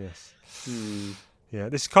sequence. Yes. Yeah,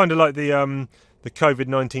 this is kind of like the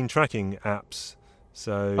COVID-19 tracking apps.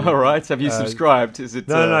 So All right, have you subscribed? Is it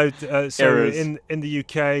no. So errors? in the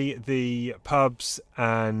UK, the pubs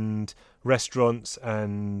and restaurants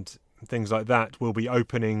and things like that will be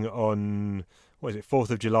opening on 4th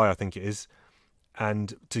of July, I think it is.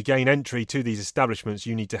 And to gain entry to these establishments,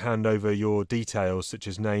 you need to hand over your details, such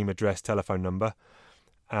as name, address, telephone number,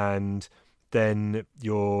 and then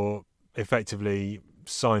you're effectively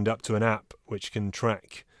signed up to an app which can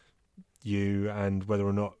track you and whether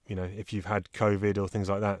or not, if you've had COVID or things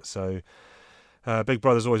like that. So Big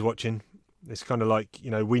Brother's always watching. It's kind of like,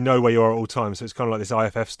 we know where you are at all times. So it's kind of like this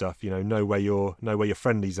IFF stuff, know where your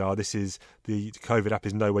friendlies are. This is the COVID app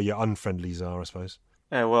is know where your unfriendlies are, I suppose.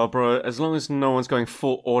 Yeah, well, bro, as long as no one's going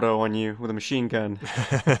full auto on you with a machine gun.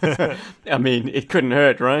 I mean, it couldn't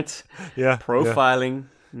hurt, right? Yeah. Profiling.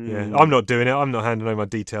 Yeah. I'm not doing it. I'm not handing over my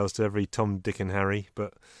details to every Tom, Dick and Harry,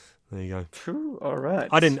 but there you go. Phew, all right.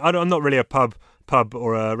 I'm not really a pub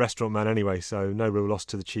or a restaurant man anyway, so no real loss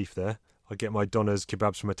to the chief there. I get my Donner's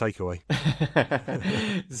kebabs from a takeaway.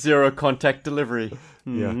 Zero contact delivery.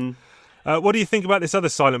 Yeah. What do you think about this other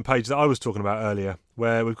silent page that I was talking about earlier,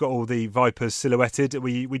 where we've got all the Vipers silhouetted?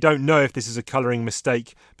 We don't know if this is a colouring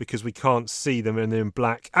mistake because we can't see them and they're in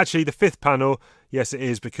black. Actually, the fifth panel, yes, it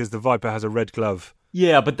is because the Viper has a red glove.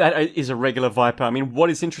 Yeah, but that is a regular Viper. I mean, what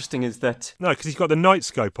is interesting is that No, because he's got the night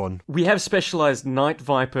scope on. we have specialized Night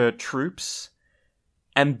Viper troops,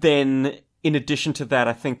 and then in addition to that,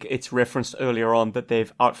 I think it's referenced earlier on that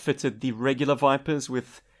they've outfitted the regular Vipers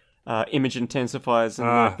with image intensifiers and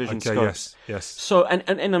night vision okay, scopes. yes. So,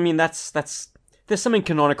 and I mean, that's there's something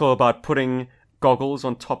canonical about putting goggles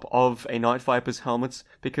on top of a Night Viper's helmets,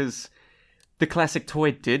 because the classic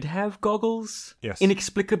toy did have goggles, Yes.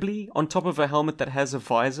 inexplicably, on top of a helmet that has a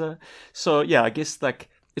visor. So, yeah, I guess, like,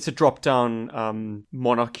 it's a drop-down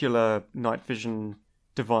monocular night vision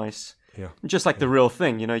device. Yeah. Just like the real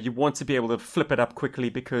thing, you want to be able to flip it up quickly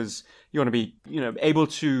because you want to be, able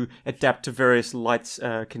to adapt to various light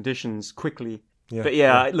conditions quickly. Yeah, But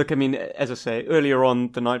yeah, look, I mean, as I say, earlier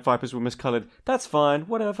on, the Night Vipers were miscolored. That's fine,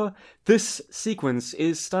 whatever. This sequence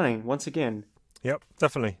is stunning, once again. Yep,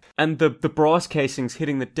 definitely. And the brass casings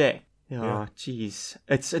hitting the deck. Oh, jeez.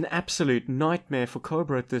 It's an absolute nightmare for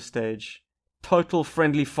Cobra at this stage. Total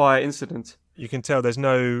friendly fire incident. You can tell there's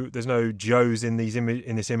no Joes in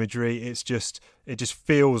this imagery. It just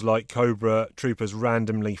feels like Cobra troopers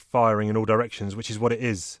randomly firing in all directions, which is what it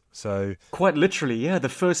is. So Quite literally, yeah. The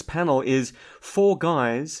first panel is 4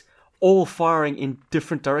 guys all firing in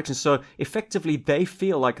different directions. So effectively, they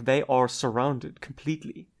feel like they are surrounded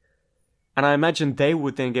completely. And I imagine they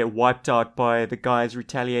would then get wiped out by the guys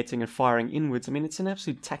retaliating and firing inwards. I mean, it's an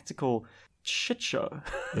absolute tactical shit show.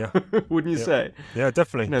 Yeah. Wouldn't you say? Yeah,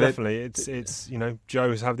 definitely, No, definitely. It's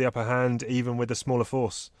Joes have the upper hand even with the smaller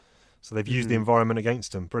force. So they've used the environment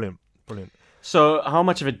against them. Brilliant. So how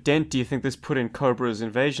much of a dent do you think this put in Cobra's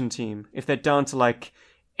invasion team? If they're down to like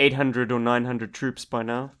 800 or 900 troops by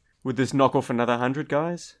now, would this knock off another 100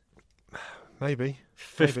 guys? Maybe.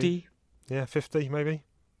 50? Yeah, 50 maybe.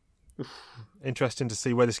 Interesting to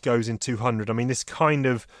see where this goes in 200. I mean, this part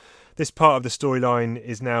of the storyline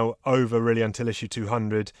is now over really until issue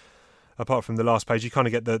 200. Apart from the last page, you kind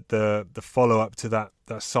of get the follow up to that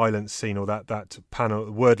silence scene or that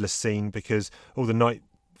panel wordless scene, because all the Night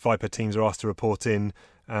Viper teams are asked to report in,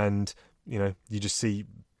 and you just see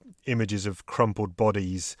images of crumpled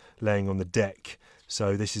bodies laying on the deck.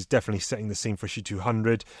 So this is definitely setting the scene for issue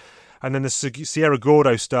 200. And then the Sierra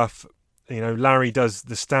Gordo stuff. Larry does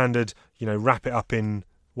the standard, wrap it up in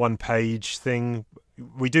one page thing.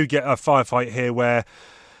 We do get a firefight here where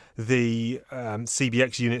the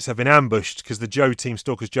CBX units have been ambushed because the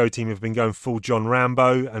Stalker's Joe team have been going full John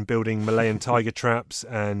Rambo and building Malayan tiger traps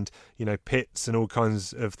and, pits and all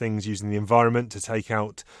kinds of things using the environment to take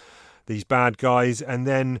out these bad guys. And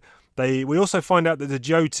then we also find out that the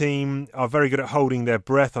Joe team are very good at holding their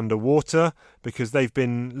breath underwater because they've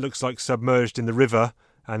been, looks like, submerged in the river.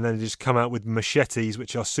 And then they just come out with machetes,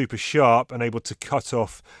 which are super sharp and able to cut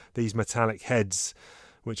off these metallic heads,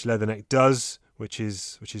 which Leatherneck does, which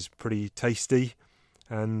is pretty tasty.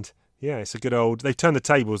 And yeah, it's a good old. They've turned the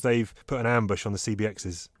tables. They've put an ambush on the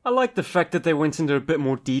CBXs. I like the fact that they went into a bit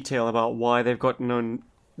more detail about why they've got no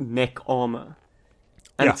neck armor.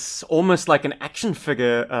 And it's almost like an action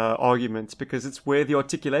figure argument because it's where the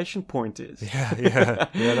articulation point is. Yeah,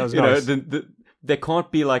 that was nice. There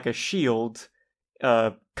can't be like a shield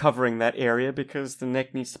covering that area because the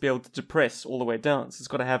neck needs to be able to depress all the way down. So it's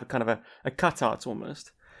got to have a kind of a cutout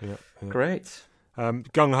almost. Yeah. Great.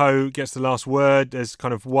 Gung Ho gets the last word. There's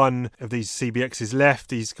kind of one of these CBXs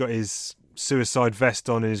left. He's got his suicide vest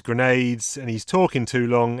on and his grenades, and he's talking too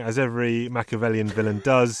long, as every Machiavellian villain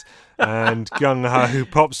does. And Gung Ho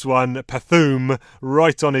pops one, Pathoom,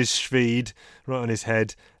 right on his Shveed, right on his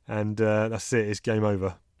head, and that's it. It's game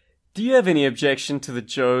over. Do you have any objection to the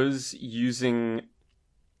Joes using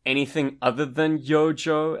anything other than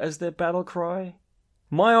Yo-Jo as their battle cry?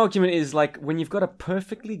 My argument is, like, when you've got a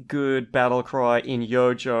perfectly good battle cry in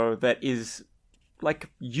Yo-Jo that is, like,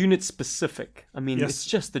 unit specific. I mean, It's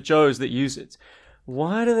just the Joes that use it.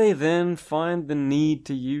 Why do they then find the need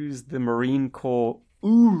to use the Marine Corps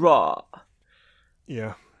Oorah?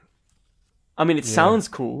 Yeah. I mean, it sounds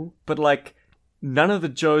cool, but, like, none of the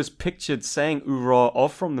Joes pictured saying Oorah are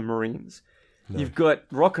from the Marines. No. You've got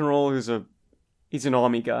Rock and Roll, he's an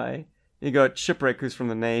army guy. You got Shipwreck, who's from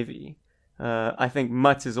the Navy. I think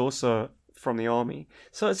Mutt is also from the army.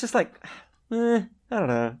 So it's just like, I don't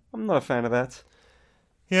know. I'm not a fan of that.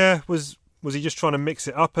 Yeah, was he just trying to mix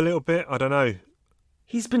it up a little bit? I don't know.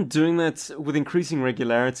 He's been doing that with increasing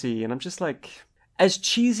regularity, and I'm just like, as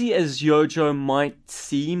cheesy as Yo-Jo might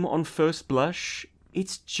seem on first blush,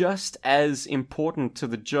 it's just as important to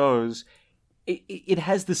the Joes. It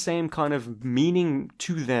has the same kind of meaning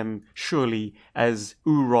to them, surely, as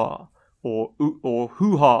Oorah or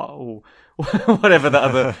hoo-ha or whatever the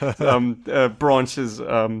other branches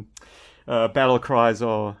battle cries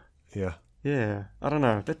are. Yeah, I don't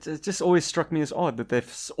know. It just always struck me as odd that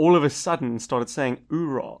they've all of a sudden started saying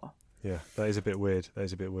Oorah. Yeah, that is a bit weird.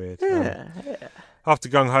 Yeah. After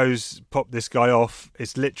Gung Ho's popped this guy off,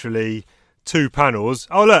 it's literally 2 panels.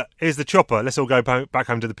 Oh, look, here's the chopper. Let's all go back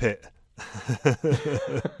home to the pit.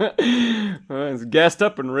 Well, it's gassed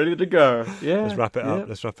up and ready to go. Yeah, Let's wrap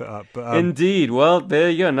it up. But, indeed. Well, there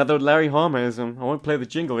you go. Another Larry Hamaism. I won't play the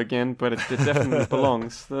jingle again, but it definitely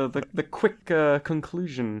belongs. The quick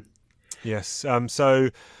conclusion. Yes. So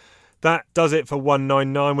that does it for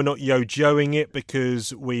 199. We're not yo-joing it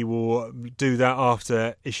because we will do that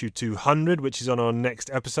after issue 200, which is on our next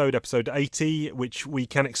episode 80, which we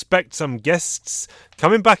can expect some guests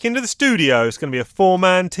coming back into the studio. It's going to be a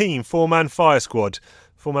 4-man team, 4-man fire squad,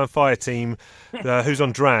 4-man fire team. Who's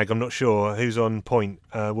on drag? I'm not sure. Who's on point?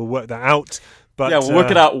 We'll work that out. But, yeah, we'll work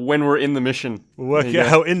it out when we're in the mission. We'll work it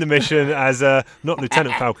out in the mission as not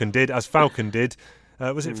Lieutenant Falcon did, as Falcon did.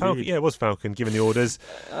 Was it Falcon? Yeah, it was Falcon giving the orders.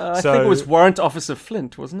 I think it was Warrant Officer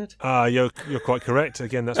Flint, wasn't it? You're quite correct.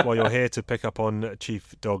 Again, that's why you're here, to pick up on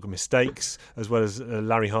Chief Dog mistakes as well as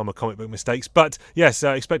Larry Hama comic book mistakes. But yes,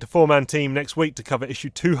 expect a 4-man team next week to cover issue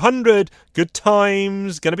 200. Good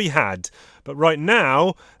times going to be had. But right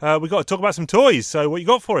now, we've got to talk about some toys. So what you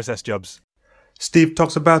got for us, S-Jubs? Steve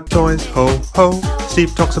talks about toys, ho ho.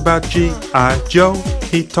 Steve talks about G.I. Joe.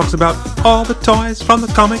 He talks about all the toys from the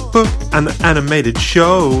comic book and the animated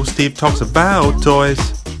show. Steve talks about toys.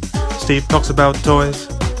 Steve talks about toys.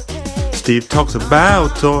 Steve talks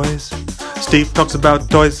about toys. Steve talks about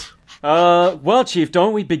toys. Well, Chief,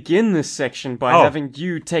 don't we begin this section by having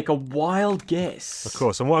you take a wild guess? Of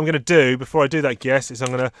course. And what I'm going to do before I do that guess is I'm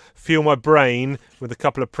going to fuel my brain with a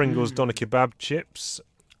couple of Pringles Doner Kebab chips.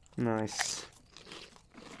 Nice.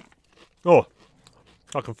 Oh,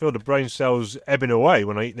 I can feel the brain cells ebbing away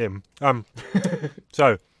when I eat them.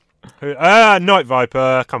 So, Night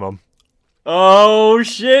Viper, come on. Oh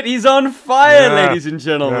shit, he's on fire, Yeah. ladies and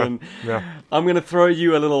gentlemen. Yeah. I'm going to throw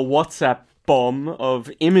you a little WhatsApp bomb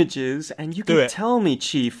of images, and you Do can it. tell me,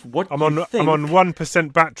 Chief, what I'm you on think. I'm on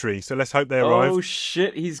 1% battery, so let's hope they arrive. Oh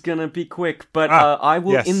shit, he's going to be quick. But I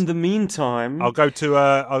will, yes. in the meantime... I'll go to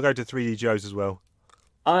 3D Joe's as well.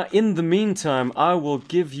 In the meantime, I will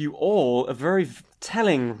give you all a very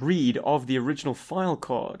telling read of the original file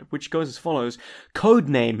card, which goes as follows.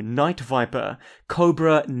 Codename Night Viper,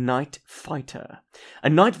 Cobra Night Fighter. A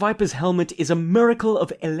Night Viper's helmet is a miracle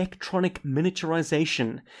of electronic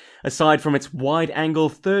miniaturization. Aside from its wide-angle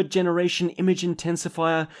third-generation image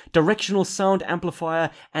intensifier, directional sound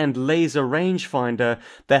amplifier, and laser rangefinder,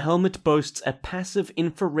 the helmet boasts a passive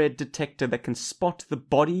infrared detector that can spot the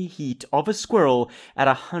body heat of a squirrel at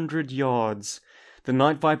 100 yards. The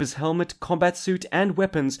Night Viper's helmet, combat suit, and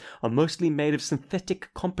weapons are mostly made of synthetic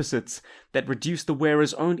composites that reduce the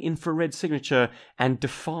wearer's own infrared signature and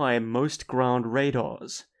defy most ground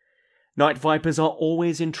radars. Night Vipers are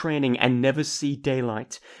always in training and never see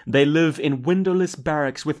daylight. They live in windowless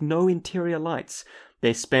barracks with no interior lights.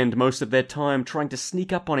 They spend most of their time trying to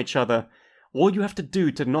sneak up on each other. All you have to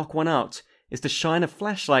do to knock one out is to shine a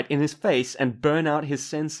flashlight in his face and burn out his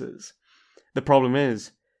senses. The problem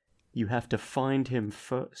is, you have to find him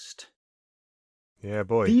first. Yeah,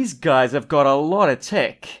 boy. These guys have got a lot of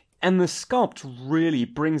tech, and the sculpt really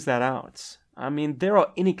brings that out. I mean, there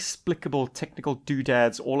are inexplicable technical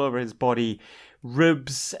doodads all over his body,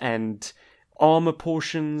 ribs and armor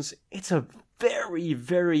portions. It's a very,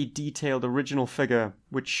 very detailed original figure,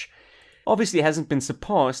 which obviously hasn't been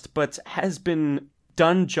surpassed, but has been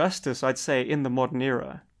done justice, I'd say, in the modern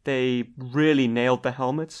era. They really nailed the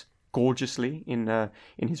helmet gorgeously in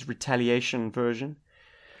his Retaliation version.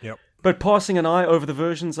 Yep. But passing an eye over the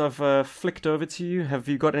versions I've flicked over to you, have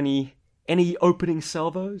you got any opening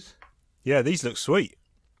salvos? Yeah, these look sweet.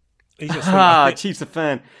 These look sweet. Ah, Chief's a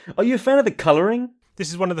fan. Are you a fan of the colouring? This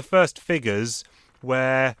is one of the first figures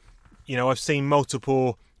where, I've seen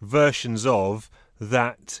multiple versions of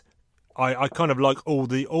that. I kind of like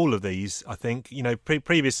all of these. I think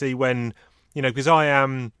previously when because I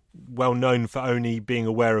am well known for only being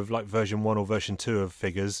aware of like version 1 or version 2 of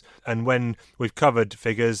figures, and when we've covered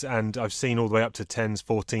figures and I've seen all the way up to 10s,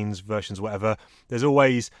 14s versions, whatever, there's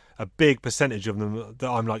always a big percentage of them that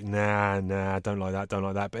I'm like, nah, don't like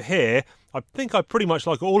that. But here, I think I pretty much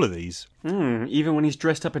like all of these. Even when he's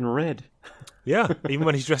dressed up in red. Yeah, even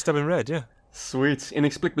when he's dressed up in red, yeah. Sweet,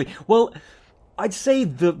 inexplicably. Well, I'd say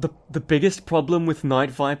the biggest problem with Night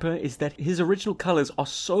Viper is that his original colours are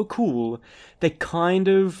so cool, they kind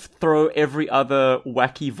of throw every other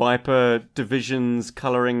wacky Viper division's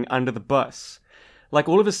colouring under the bus. Like,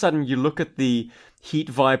 all of a sudden, you look at the Heat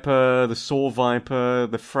Viper, the Saw Viper,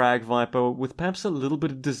 the Frag Viper, with perhaps a little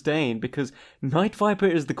bit of disdain, because Night Viper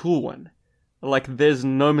is the cool one. Like, there's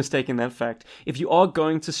no mistaking that fact. If you are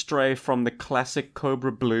going to stray from the classic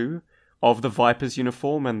Cobra Blue of the Viper's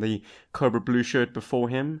uniform and the Cobra Blue shirt before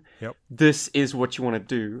him, Yep. This is what you want to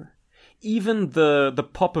do. Even the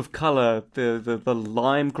pop of color, the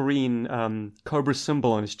lime green Cobra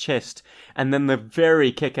symbol on his chest, and then the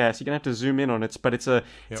very kick-ass, you're gonna have to zoom in on it, but it's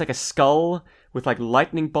like a skull with like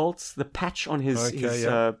lightning bolts. The patch on his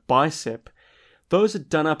bicep, those are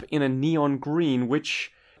done up in a neon green,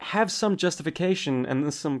 which have some justification, and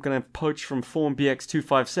this I'm gonna poach from Form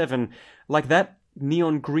BX257. Like, that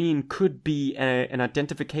neon green could be an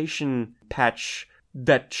identification patch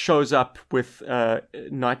that shows up with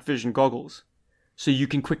night vision goggles, so you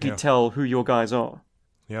can quickly tell who your guys are.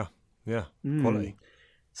 Yeah, quality.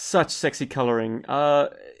 Such sexy coloring.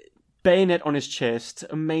 bayonet on his chest,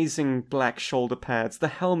 amazing black shoulder pads. The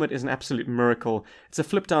helmet is an absolute miracle. It's a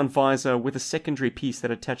flip-down visor with a secondary piece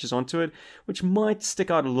that attaches onto it, which might stick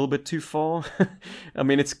out a little bit too far. I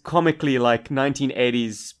mean, it's comically like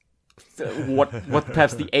 1980s, what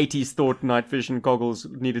perhaps the 80s thought night vision goggles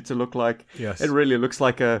needed to look like. Yes. It really looks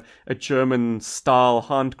like a German-style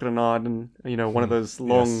Handgranate, and one of those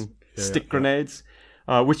long stick grenades,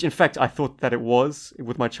 which in fact I thought that it was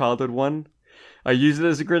with my childhood one. I used it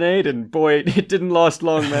as a grenade, and boy, it didn't last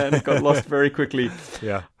long, man. It got lost very quickly.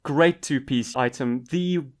 Yeah. Great two-piece item.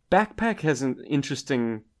 The backpack has an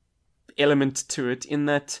interesting element to it in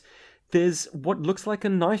that there's what looks like a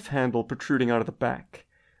knife handle protruding out of the back.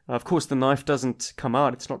 Of course, the knife doesn't come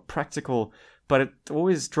out. It's not practical, but it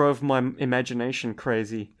always drove my imagination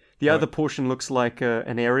crazy. The other portion looks like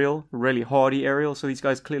an aerial, a really hardy aerial, so these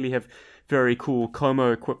guys clearly have very cool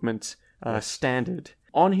Como equipment standard.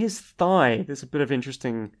 On his thigh, there's a bit of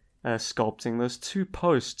interesting sculpting. Those two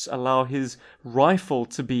posts allow his rifle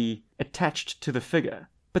to be attached to the figure,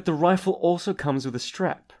 but the rifle also comes with a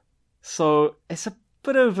strap. So it's a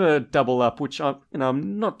bit of a double up, which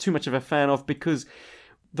I'm not too much of a fan of, because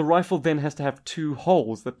the rifle then has to have two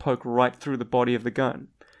holes that poke right through the body of the gun.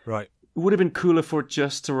 Right. It would have been cooler for it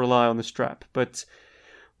just to rely on the strap, but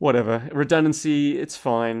whatever. Redundancy, it's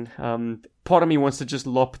fine. Part of me wants to just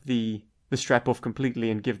lop the strap off completely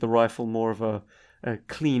and give the rifle more of a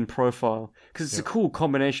clean profile, because it's a cool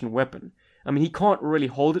combination weapon. I mean, he can't really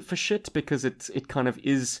hold it for shit because it kind of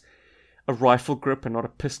is a rifle grip and not a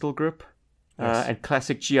pistol grip. Yes. And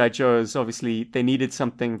classic G.I. Joes, obviously, they needed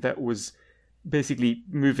something that was basically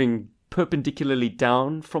moving perpendicularly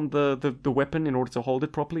down from the weapon in order to hold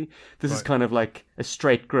it properly. This is kind of like a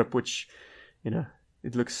straight grip, which,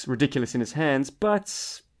 it looks ridiculous in his hands,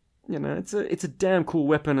 but it's a damn cool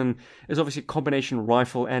weapon, and it's obviously a combination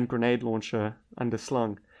rifle and grenade launcher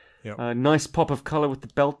underslung. Yep. Nice pop of color with the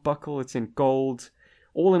belt buckle. It's in gold.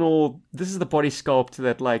 All in all, this is the body sculpt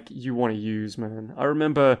that you want to use, man. I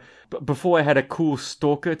remember before I had a cool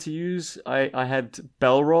stalker to use, I had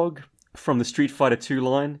Balrog from the Street Fighter 2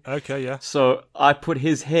 line. Okay, yeah. So I put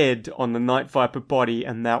his head on the Night Viper body,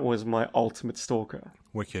 and that was my ultimate stalker.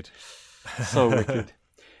 Wicked. So wicked.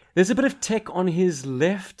 There's a bit of tech on his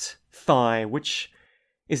left thigh, which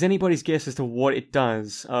is anybody's guess as to what it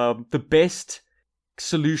does. The best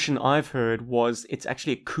solution I've heard was it's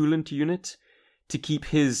actually a coolant unit to keep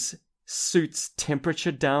his suit's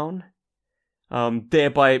temperature down,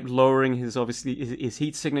 thereby lowering his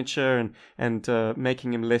heat signature and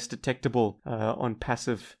making him less detectable on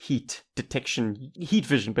passive heat detection, heat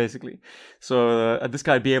vision basically. So this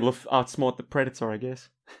guy would be able to outsmart the Predator, I guess.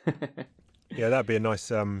 Yeah, that'd be a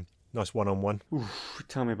nice one-on-one. Oof,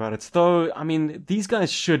 tell me about it. Though, I mean, these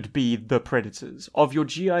guys should be the Predators. Of your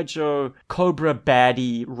G.I. Joe Cobra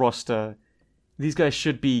baddie roster, these guys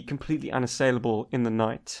should be completely unassailable in the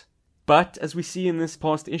night. But, as we see in this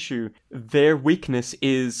past issue, their weakness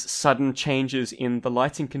is sudden changes in the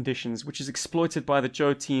lighting conditions, which is exploited by the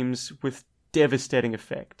Joe teams with devastating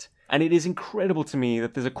effect. And it is incredible to me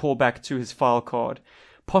that there's a callback to his file card,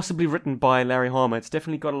 possibly written by Larry Hama. It's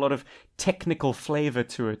definitely got a lot of technical flavor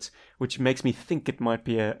to it, which makes me think it might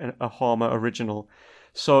be a Hama original.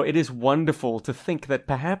 So it is wonderful to think that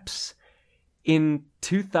perhaps in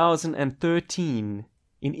 2013,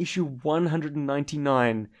 in issue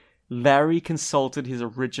 199, Larry consulted his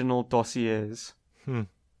original dossiers.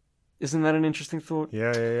 Isn't that an interesting thought?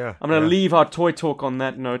 Yeah. I'm going to leave our toy talk on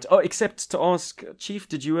that note. Oh, except to ask, Chief,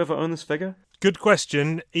 did you ever own this figure? Good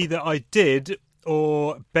question. Either I did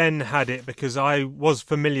or Ben had it, because I was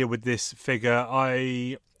familiar with this figure.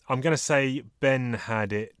 I'm going to say Ben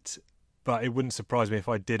had it, but it wouldn't surprise me if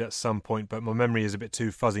I did at some point, but my memory is a bit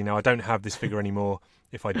too fuzzy now. I don't have this figure anymore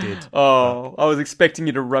if I did. Oh, I was expecting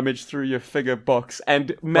you to rummage through your figure box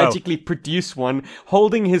and magically produce one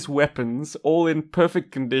holding his weapons all in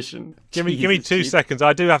perfect condition. Give me 2 seconds.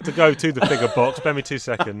 I do have to go to the figure box. Bear me 2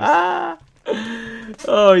 seconds. Oh,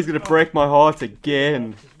 he's going to break my heart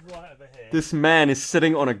again. This man is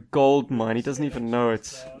sitting on a gold mine. He doesn't even know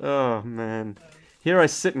it. Oh, man. Here I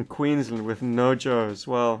sit in Queensland with no Joes.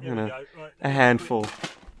 Well, a handful.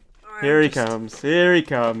 Here he comes.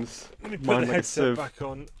 Let me put the headset back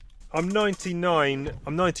on. I'm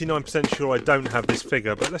 99% sure I don't have this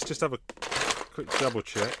figure, but let's just have a quick double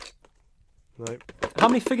check. No. How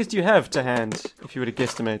many figures do you have to hand, if you were to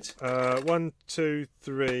guesstimate? 1, 2,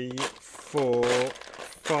 3, 4, 5.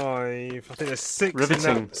 I think there's 6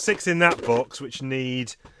 Riveting. in that box which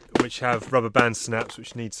have rubber band snaps,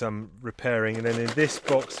 which need some repairing, and then in this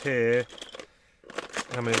box here,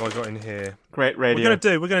 how many have I got in here? Great radio.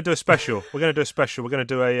 We're gonna do a special. We're gonna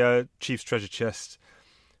do a Chief's treasure chest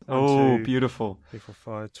Oh, 1, 2, beautiful. 3, 4,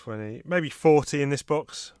 5, 20, maybe 40 in this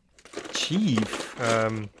box. Chief.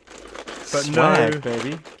 But Swag, no,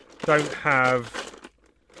 baby. don't have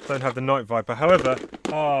the Night Viper. However,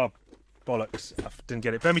 bollocks, I didn't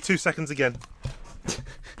get it. Bear me 2 seconds again.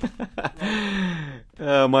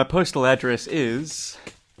 My postal address is...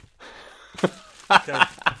 Okay,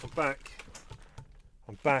 I'm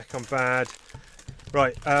back. I'm bad.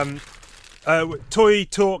 Right, Toy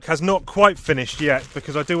Talk has not quite finished yet,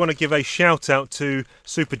 because I do want to give a shout out to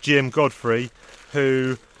Super Jim Godfrey,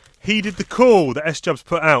 who heeded the call that S-Jubs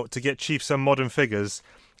put out to get Chief some modern figures,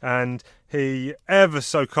 and he ever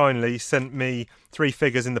so kindly sent me 3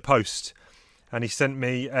 figures in the post. And he sent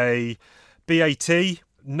me a BAT.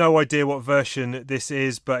 No idea what version this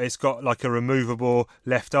is, but it's got like a removable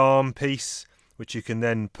left arm piece, which you can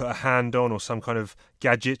then put a hand on, or some kind of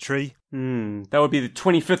gadgetry. That would be the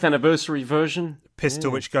 25th anniversary version.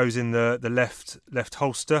 Pistol, which goes in the left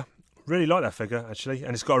holster. Really like that figure, actually.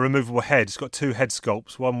 And it's got a removable head. It's got 2 head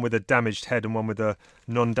sculpts, one with a damaged head and one with a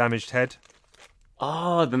non-damaged head.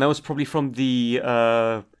 Then that was probably from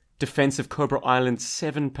the Defensive Cobra Island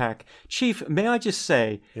 7-pack. Chief, may I just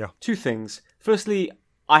say 2 things. Firstly,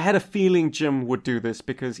 I had a feeling Jim would do this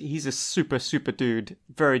because he's a super, super dude,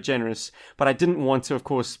 very generous. But I didn't want to, of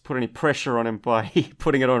course, put any pressure on him by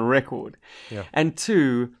putting it on record. Yeah. And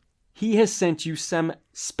 2, he has sent you some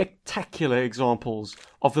spectacular examples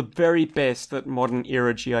of the very best that modern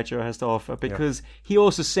era G.I. Joe has to offer, because he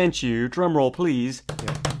also sent you, drumroll please...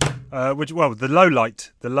 The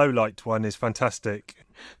low light one is fantastic.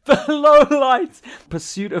 The lowlights!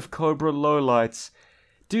 Pursuit of Cobra lowlights.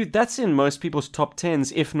 Dude, that's in most people's top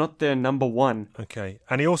 10s, if not their number 1. Okay.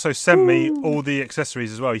 And he also sent me all the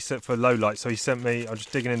accessories as well. He sent for low light. So he sent me, I'm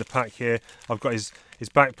just digging in the pack here. I've got his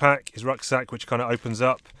backpack, his rucksack, which kind of opens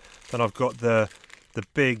up. Then I've got the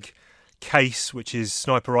big case, which his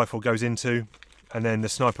sniper rifle goes into. And then the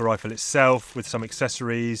sniper rifle itself with some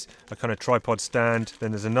accessories, a kind of tripod stand.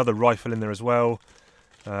 Then there's another rifle in there as well.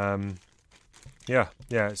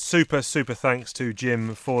 Super, super thanks to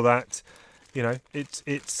Jim for that. You know,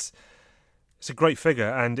 it's a great figure,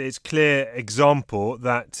 and it's clear example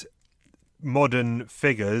that modern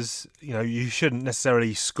figures, you know, you shouldn't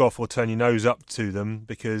necessarily scoff or turn your nose up to them,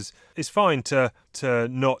 because it's fine to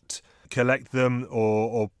not collect them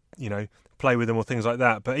or you know, play with them or things like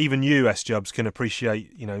that. But even you, S-Jubs, can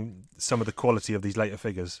appreciate, you know, some of the quality of these later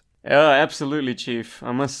figures. Yeah, absolutely, Chief.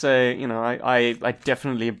 I must say, you know, I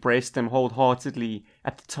definitely embraced them wholeheartedly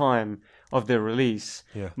at the time of their release.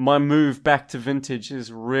 Yeah. My move back to vintage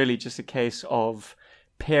is really just a case of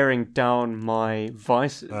paring down my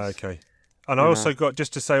vices. Okay. And I also got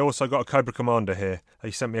a Cobra Commander here.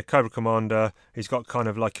 He sent me a Cobra Commander. He's got kind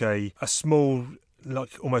of like a small,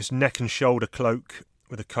 like almost neck and shoulder cloak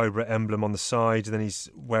with a Cobra emblem on the side. Then he's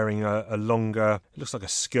wearing a longer, it looks like a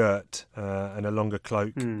skirt, and a longer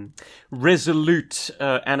cloak. Resolute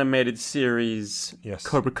animated series, Yes.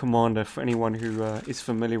 Cobra Commander, for anyone who is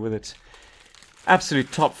familiar with it.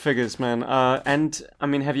 Absolute top figures, man. And, I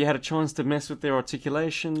mean, have you had a chance to mess with their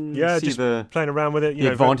articulation? Yeah, see just the playing around with it. You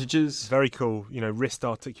know, advantages? Very cool. You know, wrist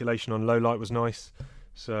articulation on low light was nice.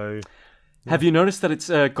 So, Have you noticed that it's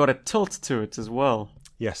got a tilt to it as well?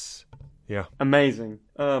 yes. Yeah. Amazing.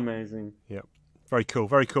 Amazing. Yeah. Very cool.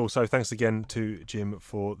 Very cool. So thanks again to Jim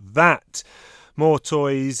for that. More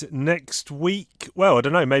toys next week. Well, I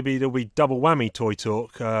don't know. Maybe there'll be double whammy toy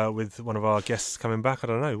talk with one of our guests coming back. I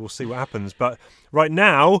don't know. We'll see what happens. But right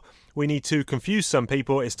now, we need to confuse some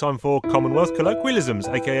people. It's time for Commonwealth colloquialisms,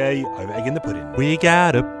 aka over egg in the pudding. We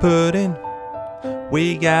gotta put in.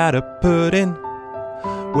 We gotta put in.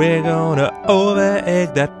 We're gonna over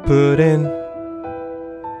egg that pudding.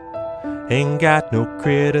 Ain't got no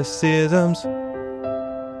criticisms.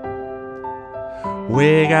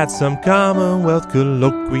 We got some Commonwealth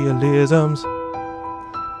colloquialisms.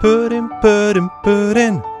 Pudding, pudding,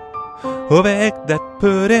 pudding. Over egg that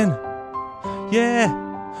pudding. Yeah,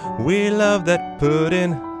 we love that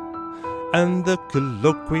pudding. And the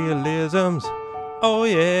colloquialisms. Oh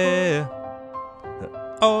yeah.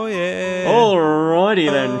 Oh yeah.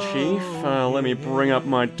 Alrighty then, Chief. Let me bring up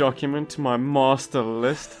my document, my master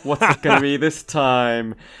list. What's it going to be this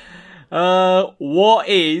time? What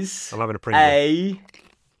is I'm having a Pringle. a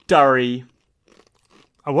durry?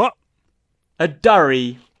 A what? A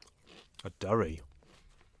durry. A durry.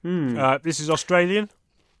 This is Australian.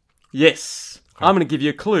 Yes. I'm going to give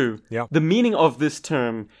you a clue. Yeah. The meaning of this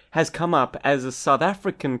term has come up as a South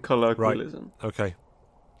African colloquialism. Okay.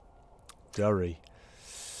 Durry.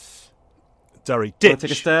 Durry. Wanna Ditch.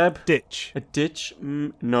 take a stab? Ditch. A ditch?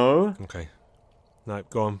 No. Okay. No,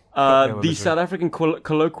 go on. Put me out of my The misery. South African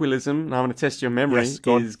colloquialism, now I'm going to test your memory, Yes,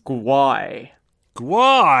 go on. is gwai.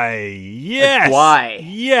 Gwai. Yes. gwai.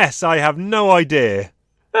 Yes, I have no idea.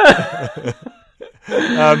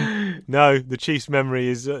 No, the Chiefs' memory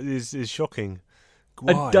is shocking.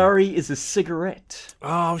 A Gwai. durry is a cigarette.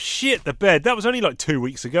 Oh shit! The bed. That was only like 2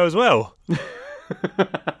 weeks ago as well.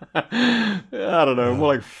 I don't know,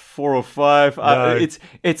 more like 4 or 5. No.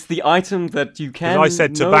 It's the item that you can I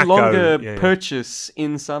said no tobacco. longer Yeah, yeah. purchase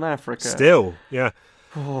in South Africa. Still, yeah.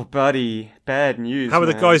 Oh, buddy, bad news. How are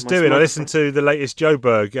the man. guys My doing? I smoke- listened to the latest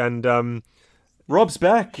Joburg, and Rob's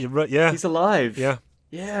back. yeah, He's alive. yeah.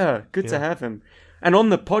 Yeah, good to Yeah. have him. And on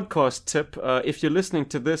the podcast tip, if you're listening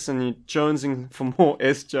to this and you're jonesing for more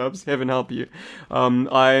S-Jubs, heaven help you,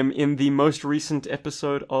 I'm in the most recent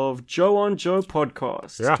episode of Joe on Joe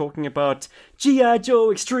podcast, Yeah. talking about G.I.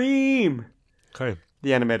 Joe Extreme, Okay,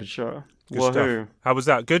 the animated show. good Woohoo. stuff. How was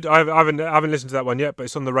that? Good. I haven't listened to that one yet, but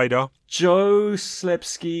it's on the radar. Joe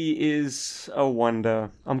Slepsky is a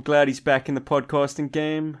wonder. I'm glad he's back in the podcasting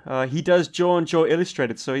game. He does Joe on Joe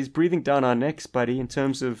Illustrated, so he's breathing down our necks, buddy, in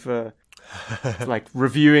terms of like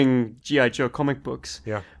reviewing G.I. Joe comic books.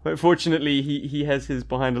 Yeah. But fortunately, he has his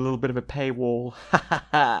behind a little bit of a paywall.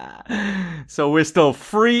 So we're still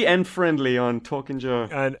free and friendly on Talking Joe.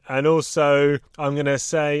 And also, I'm going to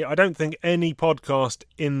say, I don't think any podcast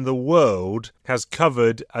in the world has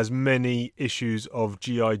covered as many issues of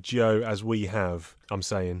G.I. Joe as we have. I'm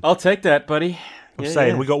saying. I'll take that, buddy. I'm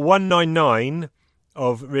saying we got 199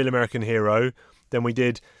 of Real American Hero. Then we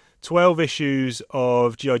did 12 issues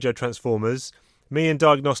of G.I. Joe Transformers. Me and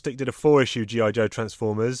Diagnostic did a 4-issue G.I. Joe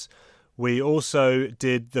Transformers. We also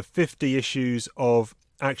did the 50 issues of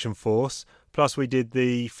Action Force. Plus we did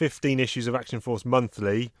the 15 issues of Action Force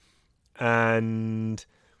Monthly. And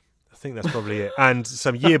I think that's probably it. And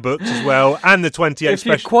some yearbooks as well. And the 28 If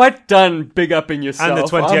you're special... quite done big upping yourself, And the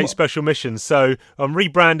 28 I'm- special missions. So I'm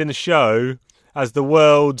rebranding the show as the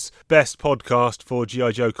world's best podcast for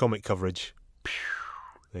G.I. Joe comic coverage.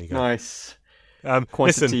 There you go. Nice. Listen,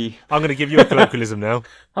 Quantity. I'm going to give you a colloquialism now.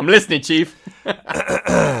 I'm listening, Chief.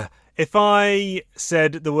 If I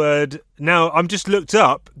said the word... Now, I'm just looked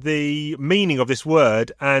up the meaning of this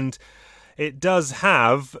word, and it does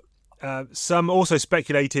have... some also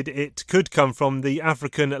speculated it could come from the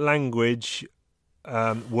African language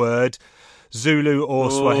word Zulu or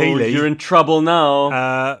Swahili. Oh, you're in trouble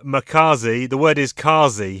now. Makazi. The word is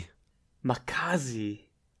Kazi. Makazi.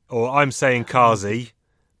 Or I'm saying Kazi,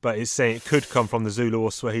 but it's saying it could come from the Zulu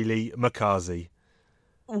or Swahili Makazi.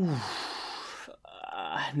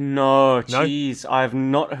 No, jeez, I've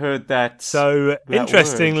not heard that. So, that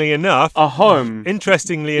interestingly enough... a home.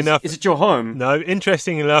 Interestingly enough... Is it your home? No,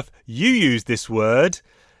 interesting enough, you use this word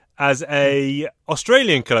as a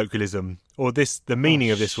Australian colloquialism, or the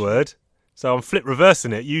meaning of this word. So I'm flip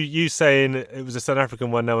reversing it. You saying it was a South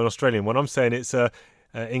African one, now an Australian one. I'm saying it's a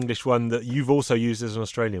English one that you've also used as an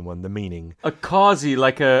Australian one. The meaning. A kazi,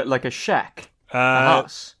 like a shack, a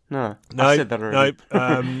house. No, I said that already.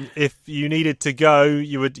 No. If you needed to go,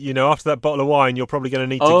 you would. After that bottle of wine, you're probably going to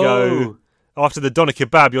need to go. After the doner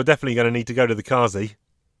kebab, you're definitely going to need to go to the Kazi.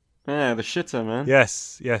 Yeah, the shitter, man.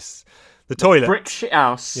 Yes. The toilet. Brick shit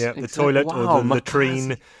house. Yeah, the Exactly. toilet Wow, or the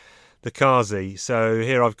latrine, the Kazi. So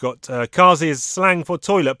here I've got Kazi is slang for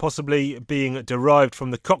toilet, possibly being derived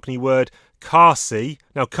from the Cockney word Kasi.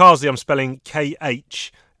 Now, Kazi I'm spelling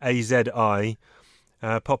Khazi.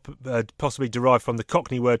 Possibly derived from the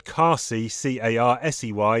Cockney word Kasi,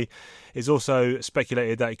 Carsey. Is also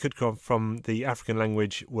speculated that it could come from the African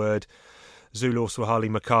language word Zulu or Swahili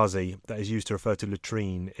Makazi, that is used to refer to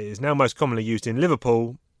latrine. It is now most commonly used in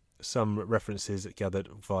Liverpool. Some references gathered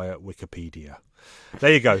via Wikipedia.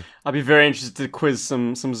 There you go. I'd be very interested to quiz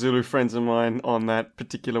some Zulu friends of mine on that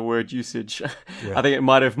particular word usage. Yeah. I think it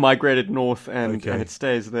might have migrated north and it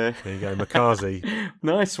stays there. There you go, Makazi.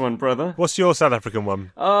 Nice one, brother. What's your South African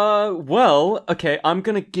one? Well, okay, I'm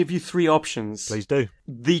going to give you 3 options. Please do.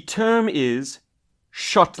 The term is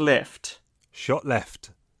shot left. Shot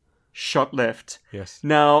left. Shot left. Yes.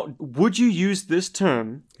 Now, would you use this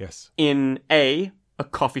term Yes. in A, a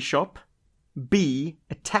coffee shop, B,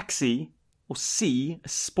 a taxi, or C, a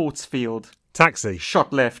sports field? Taxi.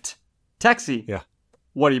 Shot left. Taxi? Yeah.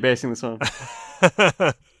 What are you basing this on?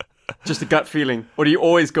 Just a gut feeling? Or do you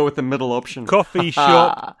always go with the middle option? Coffee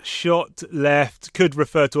shop, shot left. Could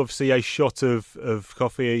refer to obviously a shot of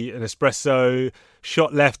coffee, an espresso.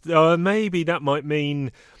 Shot left. Maybe that might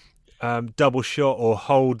mean double shot or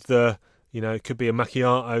hold the, it could be a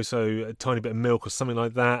macchiato, so a tiny bit of milk or something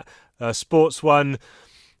like that. Sports one,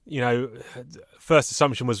 first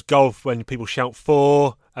assumption was golf when people shout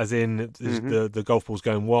 4, as in the golf ball's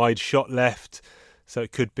going wide. Shot left. So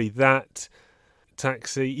it could be that.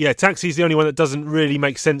 Taxi. Yeah, taxi is the only one that doesn't really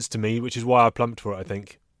make sense to me, which is why I plumped for it, I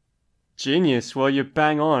think. Genius. Well, you're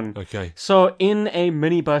bang on. Okay. So in a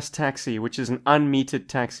minibus taxi, which is an unmetered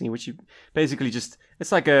taxi, which you basically just,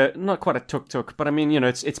 it's like a, not quite a tuk-tuk, but I mean,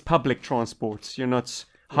 it's public transport. You're not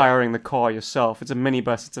hiring the car yourself. It's a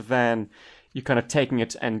minibus, it's a van. You're kind of taking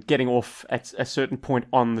it and getting off at a certain point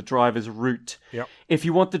on the driver's route. Yep. If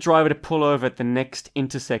you want the driver to pull over at the next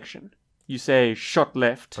intersection, you say shot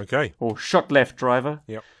left. Okay. Or shot left, driver.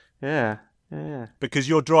 Yep. Yeah. Because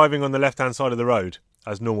you're driving on the left-hand side of the road,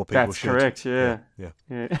 as normal people That's should. correct, yeah.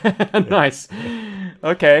 Yeah. Nice.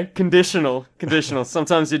 Okay, conditional.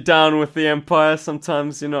 Sometimes you're down with the Empire,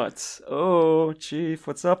 sometimes you're not. Oh, Chief,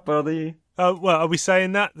 what's up, buddy? Well, are we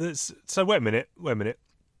saying that? So wait a minute.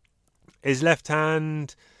 Is left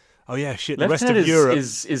hand... Oh, yeah, shit, the Left rest hand of Europe...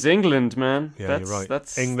 is England, man. Yeah, you're right.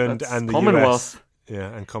 That's England that's and the Commonwealth. US.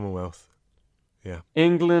 Yeah, and Commonwealth. Yeah.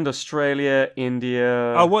 England, Australia,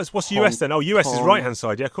 India. Oh, what's US then? Oh, US is Kong. right-hand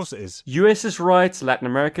side. Yeah, of course it is. US is right. Latin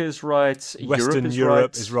America is right. Western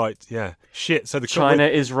Europe is right. Yeah. Shit. So the China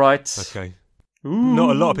is right. Okay. Ooh. Not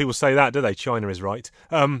a lot of people say that, do they? China is right.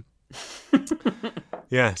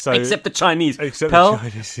 Yeah. So Except the Chinese. except Pal, the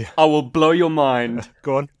Chinese. Yeah. I will blow your mind.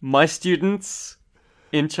 Go on. My students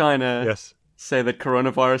in China Yes. say that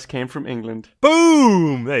coronavirus came from England.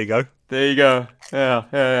 Boom. There you go. There you go.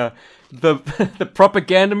 Yeah. The the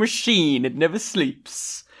propaganda machine, it never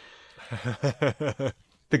sleeps.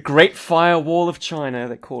 The Great Firewall of China,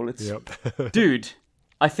 they call it. Yep. Dude,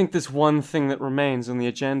 I think there's one thing that remains on the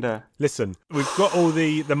agenda. Listen, we've got all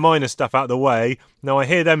the minor stuff out of the way. Now I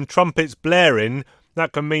hear them trumpets blaring.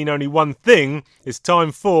 That can mean only one thing. It's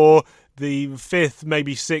time for the 5th,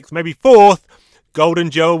 maybe 6th, maybe 4th Golden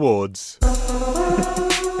Joe Awards.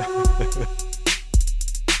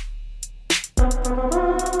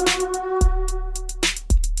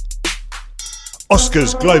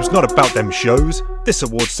 Oscars, Globes, not about them shows. This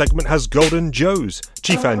award segment has Golden Joes.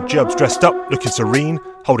 Chief and Jubs dressed up, looking serene,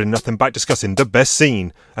 holding nothing back, discussing the best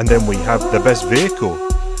scene. And then we have the best vehicle.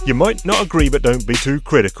 You might not agree, but don't be too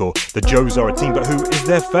critical. The Joes are a team, but who is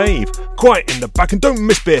their fave? Quiet in the back and don't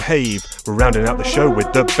misbehave. We're rounding out the show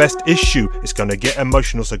with the best issue. It's gonna get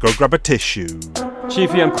emotional, so go grab a tissue.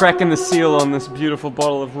 Chiefy, I'm cracking the seal on this beautiful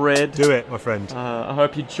bottle of red. Do it, my friend. I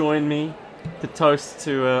hope you join me to toast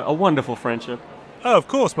to a wonderful friendship. Oh, of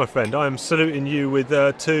course, my friend. I am saluting you with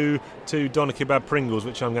two Doner Kebab Pringles,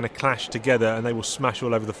 which I'm going to clash together, and they will smash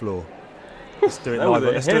all over the floor. Let's do it That live. was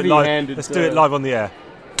a Let's do it live. heavy-handed, Let's do it live on the air.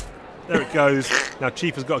 There it goes. Now,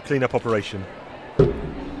 Chief has got a clean-up operation.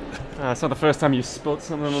 It's not the first time you spilt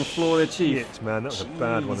something on the floor there, Chief. Shit, man, that was a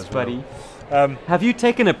bad one Jeez, as well. buddy. Have you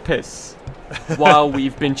taken a piss while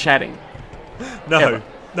we've been chatting? No, Ever?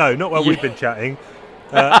 not while Yeah. we've been chatting.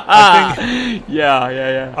 I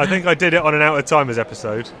Yeah. think I did it on an Out of Timers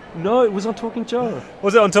episode. No, it was on Talking Joe.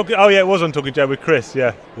 Was it on Talking? Oh yeah, it was on Talking Joe with Chris.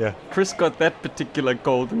 Yeah. Chris got that particular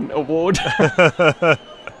golden award.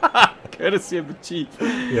 Courtesy of the Chief.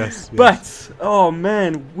 Yes. But, oh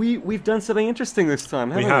man, we've done something interesting this time,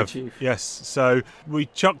 haven't We have, Chief? yes. So we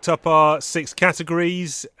chucked up our 6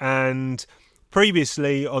 categories, and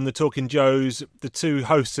previously on the Talking Joes, the two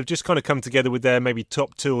hosts have just kind of come together with their maybe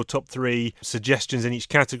top 2 or top 3 suggestions in each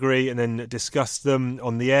category and then discussed them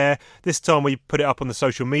on the air. This time we put it up on the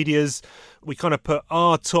social medias. We kind of put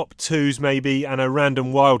our top 2s maybe and a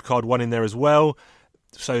random wildcard one in there as well.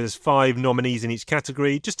 So there's 5 nominees in each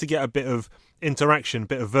category, just to get a bit of interaction,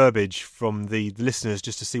 bit of verbiage from the listeners,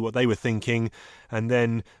 just to see what they were thinking. And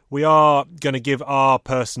then we are going to give our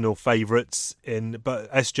personal favourites in, but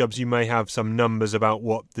S-Jubs, you may have some numbers about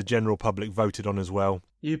what the general public voted on as well.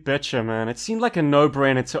 You betcha, man. It seemed like a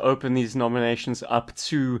no-brainer to open these nominations up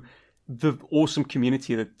to the awesome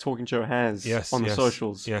community that Talking Joe has on the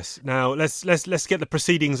socials. Yes. Now let's get the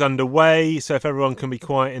proceedings underway. So if everyone can be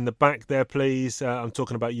quiet in the back there, please. I'm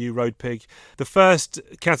talking about you, Road Pig. The first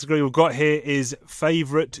category we've got here is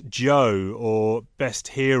Favourite Joe or Best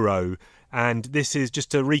Hero. And this is,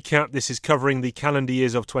 just to recap, this is covering the calendar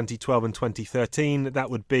years of 2012 and 2013. That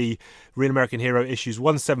would be Real American Hero issues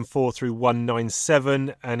 174 through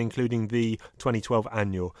 197 and including the 2012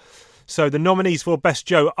 annual. So the nominees for Best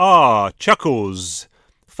Joe are Chuckles,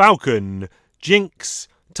 Falcon, Jinx,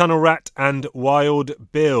 Tunnel Rat and Wild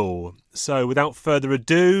Bill. So without further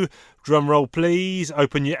ado, drum roll please,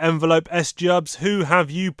 open your envelope, S-Jubs. Who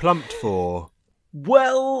have you plumped for?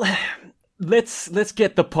 Well, let's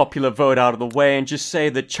get the popular vote out of the way and just say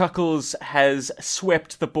that Chuckles has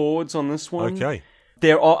swept the boards on this one. Okay.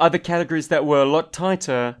 There are other categories that were a lot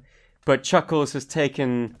tighter, but Chuckles has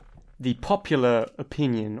taken the popular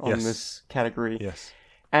opinion on Yes. this category. Yes.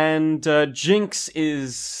 And Jinx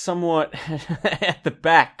is somewhat at the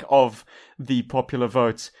back of the popular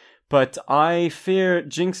vote. But I fear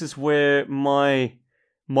Jinx is where my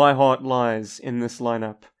heart lies in this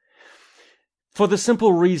lineup. For the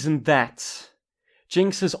simple reason that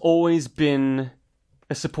Jinx has always been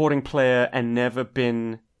a supporting player and never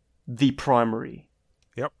been the primary.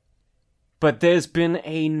 Yep. But there's been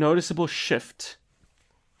a noticeable shift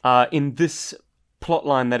in this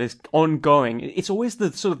plotline that is ongoing. It's always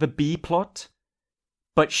the sort of the B plot,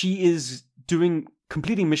 but she is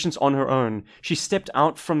completing missions on her own. She stepped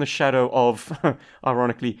out from the shadow of,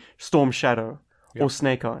 ironically, Storm Shadow or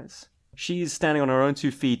Snake Eyes. She is standing on her own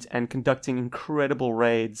 2 feet and conducting incredible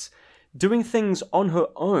raids, doing things on her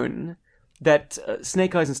own that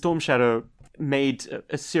Snake Eyes and Storm Shadow made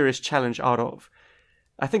a serious challenge out of.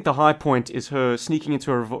 I think the high point is her sneaking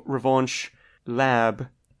into a Revanche lab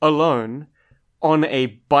alone on a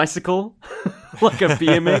bicycle, like a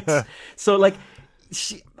BMX. So, like,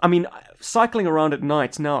 cycling around at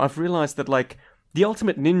night, now I've realized that, like, the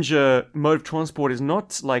ultimate ninja mode of transport is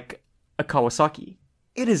not, like, a Kawasaki.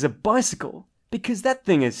 It is a bicycle, because that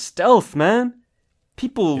thing is stealth, man.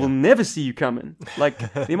 People will never see you coming. Like,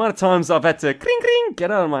 the amount of times I've had to kring kring, get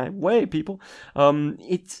out of my way, people.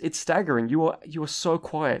 It's staggering. You are so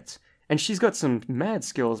quiet. And she's got some mad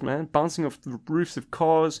skills, man. Bouncing off the roofs of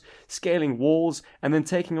cars, scaling walls, and then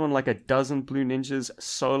taking on like a dozen blue ninjas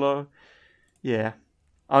solo. Yeah.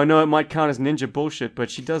 I know it might count as ninja bullshit,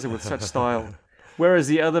 but she does it with such style. Whereas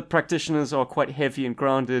the other practitioners are quite heavy and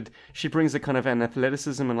grounded, she brings a kind of an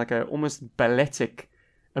athleticism and like a almost balletic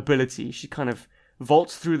ability. She kind of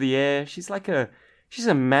vaults through the air. She's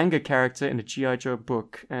a manga character in a G.I. Joe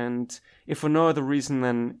book. And if for no other reason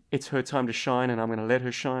than it's her time to shine and I'm going to let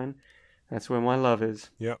her shine, that's where my love is.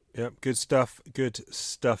 Yep. Good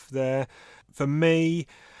stuff there. For me,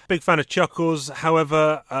 big fan of Chuckles.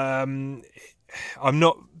 However, I'm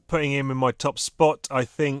not putting him in my top spot. I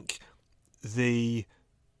think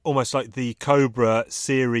almost like the Cobra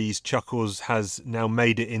series, Chuckles has now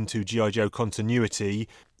made it into G.I. Joe continuity,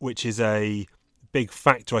 which is a big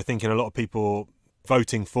factor, I think, in a lot of people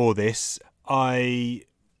voting for this. I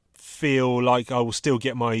feel like I will still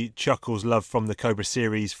get my Chuckles love from the Cobra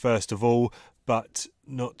series first of all, but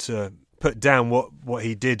not to put down what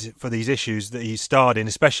he did for these issues that he starred in,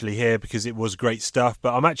 especially here, because it was great stuff.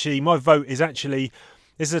 But my vote is actually,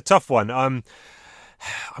 this is a tough one.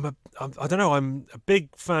 I don't know, I'm a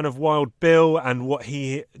big fan of Wild Bill and what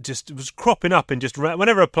he just was cropping up, and just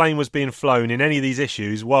whenever a plane was being flown in any of these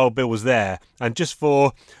issues, Wild Bill was there. And just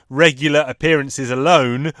for regular appearances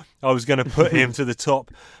alone, I was going to put him to the top.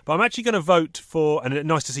 But I'm actually going to vote for, and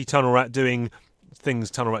nice to see Tunnel Rat doing things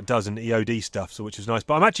Tunnel Rat does and EOD stuff, so which was nice.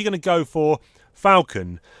 But I'm actually going to go for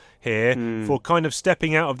Falcon here for kind of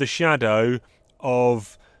stepping out of the shadow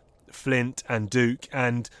of Flint and Duke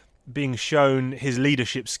and being shown his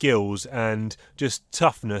leadership skills and just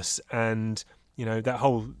toughness, and that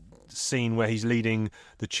whole scene where he's leading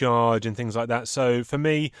the charge and things like that. So for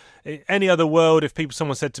me, any other world, if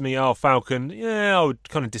someone said to me, "Oh, Falcon," I would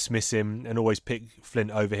kind of dismiss him and always pick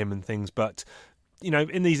Flint over him and things. But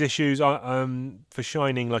in these issues, for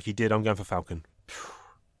shining like he did, I'm going for Falcon.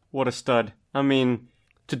 What a stud! I mean,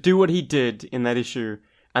 to do what he did in that issue,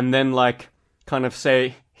 and then kind of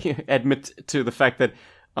admit to the fact that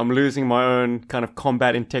I'm losing my own kind of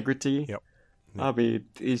combat integrity. Yep. I mean,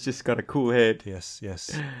 he's just got a cool head. Yes.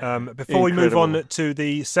 Before we move on to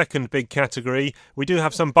the second big category, we do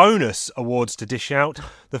have some bonus awards to dish out.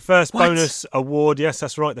 The first bonus award, yes,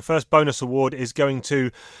 that's right. The first bonus award is going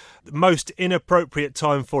to the Most Inappropriate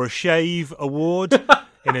Time for a Shave award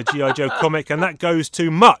in a G.I. Joe comic, and that goes to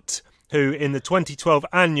Mutt, who in the 2012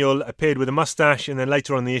 annual appeared with a mustache and then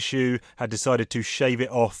later on the issue had decided to shave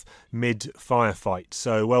it off mid-firefight.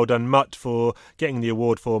 So well done, Mutt, for getting the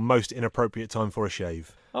award for Most Inappropriate Time for a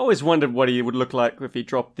Shave. I always wondered what he would look like if he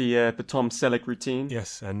dropped the Tom Selleck routine.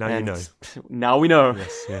 Yes, and now you know. Now we know.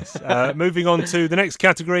 Yes. Moving on to the next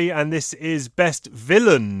category, and this is Best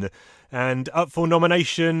Villain. And up for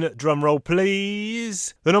nomination, drumroll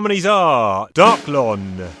please. The nominees are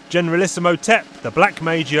Darklon, Generalissimo Tep, the Black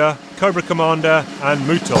Major, Cobra Commander, and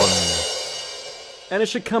Mouton. And it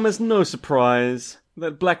should come as no surprise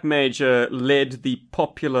that Black Major led the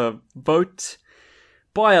popular vote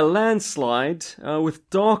by a landslide, with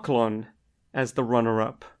Darklon as the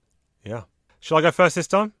runner-up. Yeah. Shall I go first this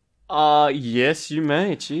time? Yes, you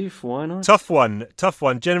may, Chief. Why not? Tough one.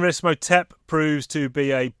 Generalissimo Tep proves to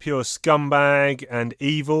be a pure scumbag and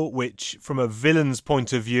evil, which, from a villain's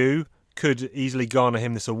point of view, could easily garner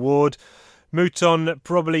him this award. Mouton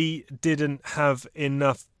probably didn't have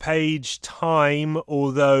enough page time,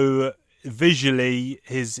 although visually,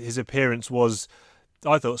 his appearance was,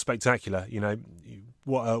 I thought, spectacular. You know,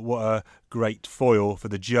 what a great foil for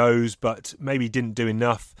the Joes, but maybe didn't do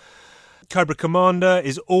enough. Cobra Commander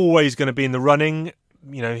is always going to be in the running.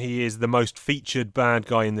 You know, he is the most featured bad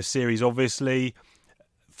guy in the series, obviously.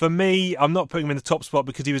 For me, I'm not putting him in the top spot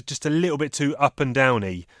because he was just a little bit too up and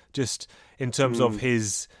downy, just in terms of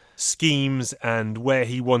his schemes and where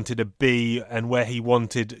he wanted to be and where he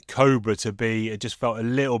wanted Cobra to be. It just felt a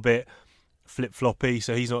little bit flip-floppy,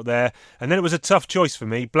 so he's not there. And then it was a tough choice for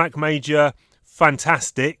me. Black Major,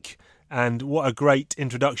 fantastic, and what a great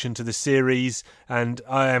introduction to the series, and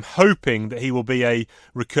I am hoping that he will be a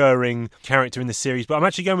recurring character in the series. But I'm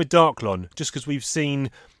actually going with Darklon, just because we've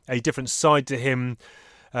seen a different side to him,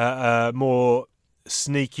 a more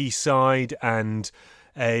sneaky side and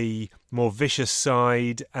a more vicious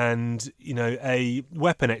side, and, you know, a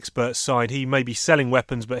weapon expert side. He may be selling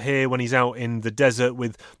weapons, but here, when he's out in the desert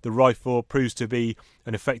with the rifle, proves to be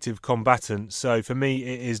an effective combatant. So for me,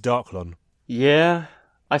 it is Darklon. Yeah,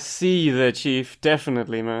 I see you there, Chief.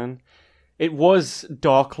 Definitely, man. It was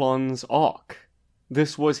Darklon's arc.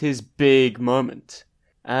 This was his big moment.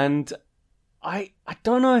 And I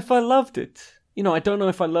don't know if I loved it. You know, I don't know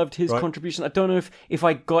if I loved his contribution. I don't know if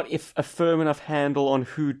I got a firm enough handle on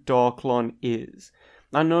who Darklon is.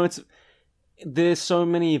 I know there's so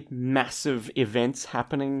many massive events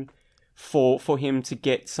happening for him to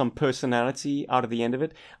get some personality out of the end of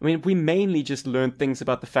it. I mean, we mainly just learned things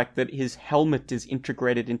about the fact that his helmet is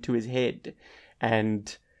integrated into his head,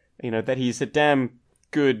 and, you know, that he's a damn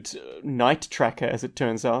good night tracker, as it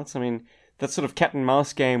turns out. I mean, that sort of cat and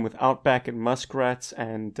mouse game with Outback and Muskrats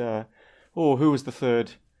and who was the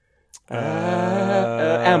third?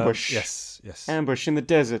 Ambush. Yes. Ambush in the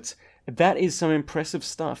desert. That is some impressive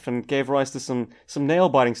stuff and gave rise to some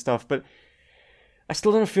nail-biting stuff, but I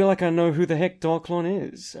still don't feel like I know who the heck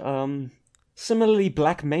Darklon is. Similarly,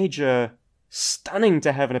 Black Major, stunning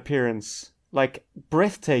to have an appearance. Like,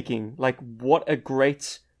 breathtaking. Like, what a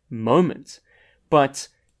great moment. But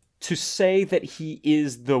to say that he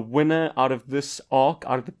is the winner out of this arc,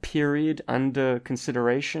 out of the period under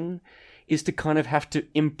consideration, is to kind of have to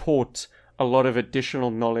import a lot of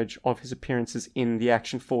additional knowledge of his appearances in the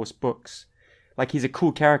Action Force books. Like, he's a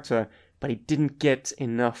cool character, but he didn't get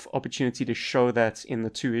enough opportunity to show that in the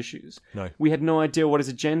 2 issues. No. We had no idea what his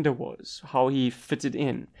agenda was, how he fitted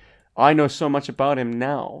in. I know so much about him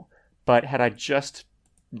now, but had I just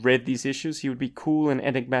read these issues, he would be cool and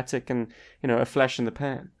enigmatic and, you know, a flash in the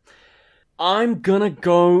pan. I'm gonna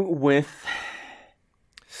go with...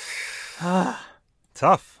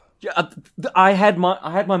 Tough. Yeah, I had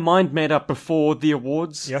my mind made up before the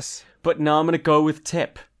awards. Yes. But now I'm gonna go with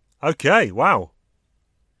Tep. Okay, wow.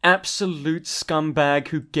 Absolute scumbag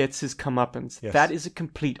who gets his comeuppance. Yes. That is a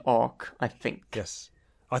complete arc, I think. Yes.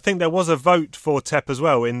 I think there was a vote for Tep as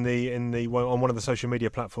well in the on one of the social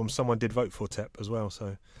media platforms. Someone did vote for Tep as well.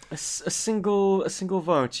 So a single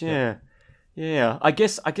vote, yeah. Yeah, I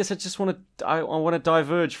guess I just want to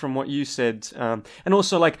diverge from what you said, and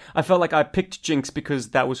also, like, I felt like I picked Jinx because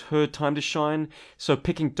that was her time to shine. So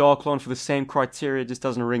picking Darklon for the same criteria just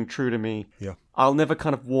doesn't ring true to me. Yeah, I'll never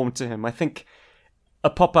kind of warm to him. I think a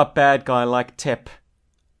pop-up bad guy like Tep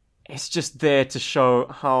is just there to show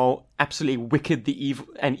how absolutely wicked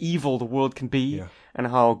evil the world can be, and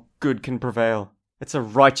how good can prevail. It's a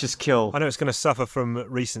righteous kill. I know it's going to suffer from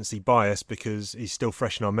recency bias because he's still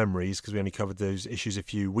fresh in our memories because we only covered those issues a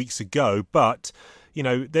few weeks ago. But, you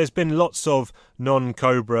know, there's been lots of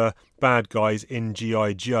non-Cobra bad guys in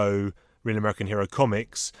G.I. Joe, Real American Hero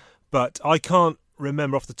comics, but I can't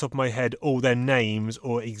remember off the top of my head all their names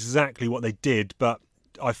or exactly what they did, but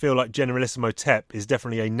I feel like Generalissimo Tep is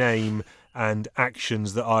definitely a name and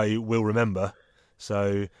actions that I will remember.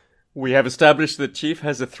 So... we have established that Chief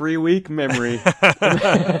has a 3-week memory.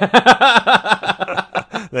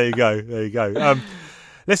 There you go.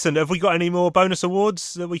 Listen, have we got any more bonus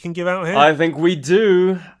awards that we can give out here? I think we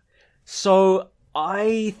do. So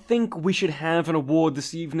I think we should have an award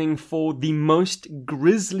this evening for the most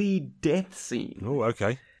grisly death scene. Oh,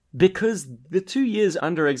 okay. Because the 2 years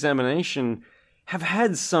under examination have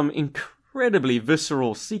had some incredibly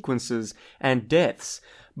visceral sequences and deaths,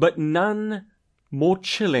 but none more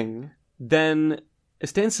chilling than,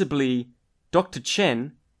 ostensibly, Dr.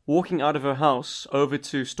 Chen walking out of her house over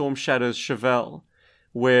to Storm Shadow's Chevelle,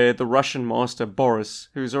 where the Russian master, Boris,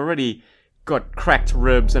 who's already got cracked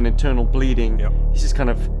ribs and internal bleeding, he's just kind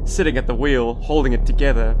of sitting at the wheel, holding it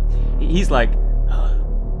together. He's like,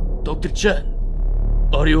 Dr. Chen,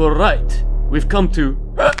 are you alright? We've come to...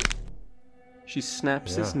 She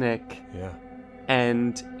snaps his neck,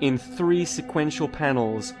 and in 3 sequential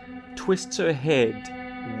panels, twists her head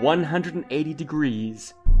 180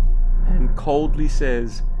 degrees and coldly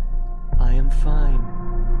says, "I am fine.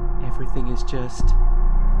 Everything is just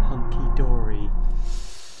hunky-dory."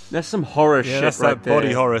 That's some horror shit that's right that there.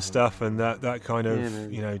 body horror stuff and that kind of, Yeah,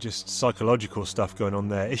 man. you know, just psychological stuff going on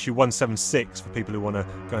there. Issue 176 for people who want to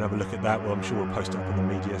go and have a look at that. Well, I'm sure we'll post it up on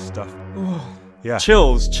the media stuff. Yeah.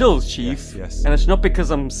 Chills, Chief. Yes. And it's not because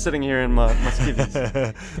I'm sitting here in my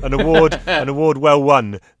skivvies. An award well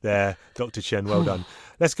won there, Dr. Chen. Well done.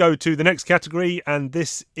 Let's go to the next category, and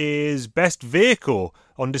this is Best Vehicle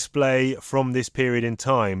on display from this period in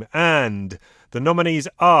time. And the nominees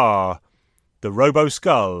are the Robo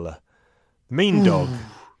Skull, Mean Dog,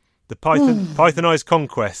 the Pythonized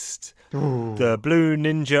Conquest, the Blue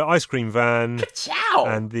Ninja Ice Cream Van, Ciao!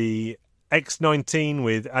 and the X-19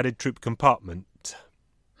 with added troop compartment.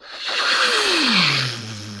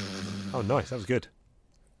 Oh, nice. That was good.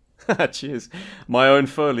 Cheers. My own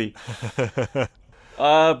Foley.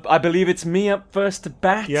 I believe it's me up first to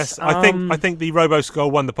bat. Yes, I think the Robo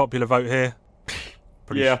Skull won the popular vote here.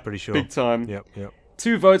 Pretty sure. Big time. Yep.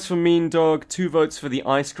 2 votes for Mean Dog, 2 votes for the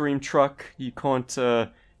ice cream truck. You can't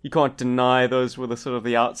deny those were the sort of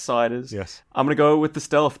the outsiders. Yes. I'm gonna go with the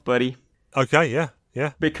Stealth, buddy, Okay. Yeah.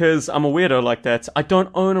 because I'm a weirdo like that. I don't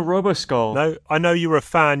own a Robo Skull. No, I know you were a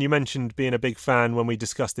fan. You mentioned being a big fan when we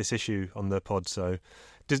discussed this issue on the pod, so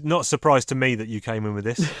not surprised to me that you came in with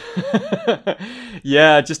this.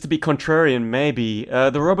 Yeah, just to be contrarian, maybe.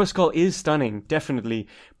 The Robo Skull is stunning, definitely,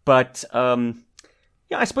 but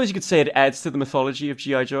yeah, I suppose you could say it adds to the mythology of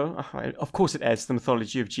G.I. Joe. Of course it adds to the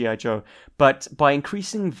mythology of G.I. Joe, but by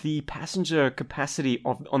increasing the passenger capacity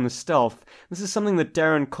on the Stealth, this is something that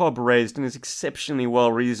Darren Cobb raised in his exceptionally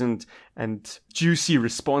well-reasoned and juicy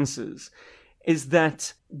responses, is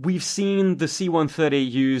that we've seen the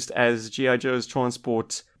C-130 used as G.I. Joe's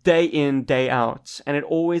transport day in, day out, and it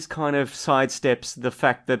always kind of sidesteps the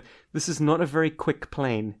fact that this is not a very quick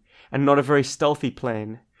plane, and not a very stealthy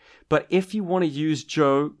plane. But if you want to use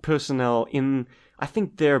Joe personnel in, I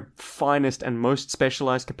think, their finest and most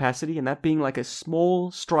specialized capacity, and that being like a small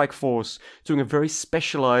strike force doing a very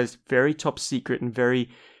specialized, very top secret, and very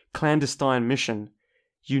clandestine mission,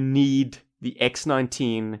 you need the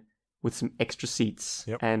X-19 with some extra seats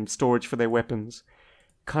and storage for their weapons.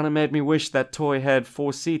 Kind of made me wish that toy had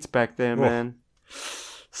 4 seats back there, man.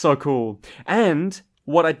 So cool. And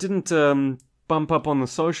what I didn't bump up on the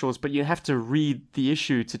socials, but you have to read the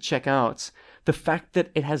issue to check out the fact that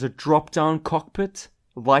it has a drop-down cockpit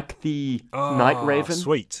like the Night Raven.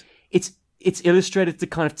 Sweet. It's illustrated to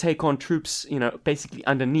kind of take on troops, you know, basically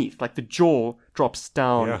underneath. Like the jaw drops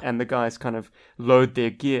down and the guys kind of load their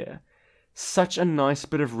gear. Such a nice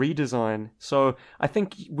bit of redesign. So I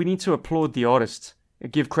think we need to applaud the artist.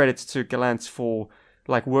 Give credits to Gallant for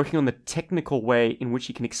like working on the technical way in which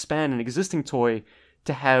he can expand an existing toy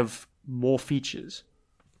to have more features.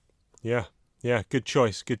 Yeah, good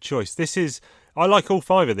choice. I like all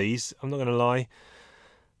 5 of these, I'm not going to lie.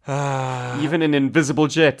 Even an invisible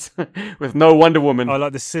jet with no Wonder Woman. I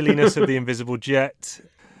like the silliness of the invisible jet.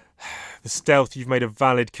 The stealth, you've made a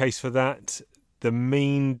valid case for that. The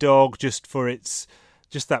Mean Dog, just for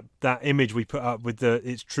that image we put up with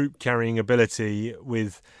its troop carrying ability,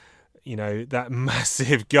 with, you know, that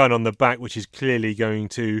massive gun on the back, which is clearly going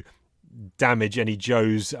to damage any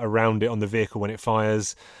Joes around it on the vehicle when it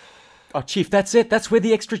fires. Oh, Chief, that's it. That's where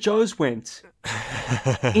the extra Joes went.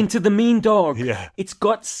 Into the Mean Dog. Yeah. It's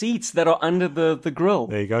got seats that are under the grill.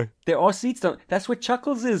 There you go. There are seats. That's where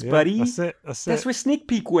Chuckles is, buddy. That's it. That's where Sneak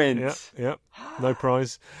Peek went. Yeah. No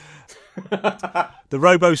prize. The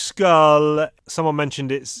Robo Skull, someone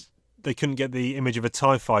mentioned they couldn't get the image of a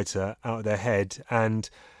TIE fighter out of their head, and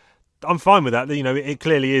I'm fine with that. You know, it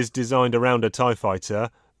clearly is designed around a TIE fighter,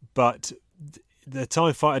 but the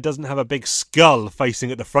TIE fighter doesn't have a big skull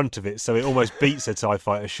facing at the front of it, so it almost beats a TIE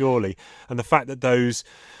fighter, surely. And the fact that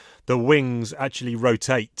the wings actually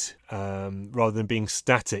rotate rather than being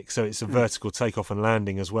static, so it's a vertical takeoff and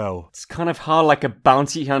landing as well. It's kind of how like a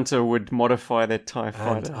bounty hunter would modify their TIE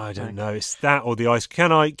fighter. And I don't know, it's that or the ice.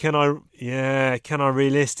 Can I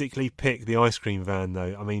realistically pick the ice cream van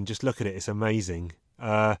though? I mean, just look at it; it's amazing.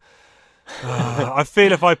 I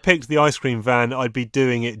feel if I picked the ice cream van, I'd be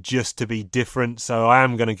doing it just to be different. So I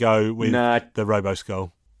am going to go with the Robo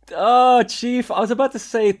Skull. Oh, Chief, I was about to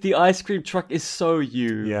say the ice cream truck is so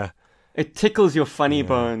you. Yeah. It tickles your funny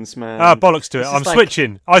bones, man. Bollocks to it. I'm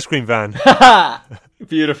switching. Ice cream van.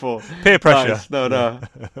 Beautiful. Peer pressure. Nice. No.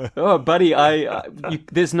 Oh, buddy,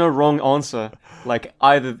 there's no wrong answer. Like,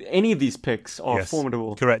 any of these picks are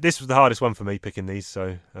formidable. Correct. This was the hardest one for me, picking these,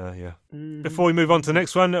 so, yeah. Before we move on to the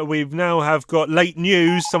next one, we've now have got late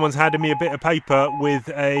news. Someone's handed me a bit of paper with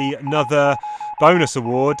another bonus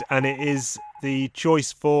award, and it is the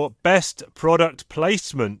choice for Best Product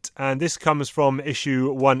Placement. And this comes from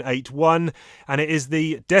issue 181, and it is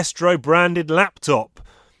the Destro branded laptop.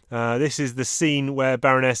 This is the scene where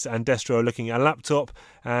Baroness and Destro are looking at a laptop,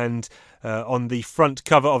 and on the front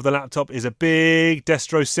cover of the laptop is a big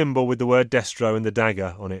Destro symbol with the word Destro and the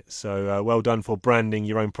dagger on it. So well done for branding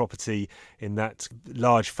your own property in that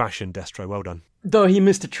large fashion, Destro. Well done. Though he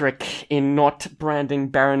missed a trick in not branding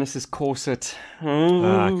Baroness's corset.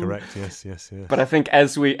 Correct. Yes. But I think,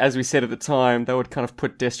 as we said at the time, that would kind of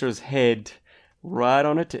put Destro's head right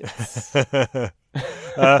on her tits.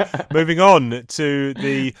 Moving on to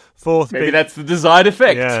the fourth Maybe that's the desired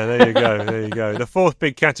effect. Yeah, there you go. The fourth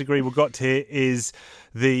big category we've got here is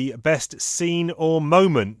the best scene or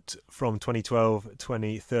moment from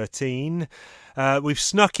 2012-2013. We've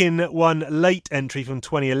snuck in one late entry from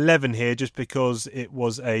 2011 here just because it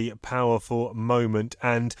was a powerful moment,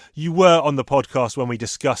 and you were on the podcast when we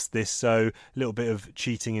discussed this, so a little bit of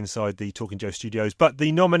cheating inside the Talking Joe studios. But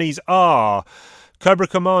the nominees are Cobra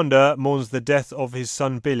Commander mourns the death of his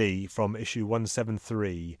son Billy from issue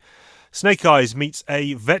 173. Snake Eyes meets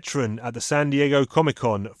a veteran at the San Diego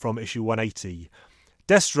Comic-Con from issue 180.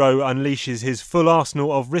 Destro unleashes his full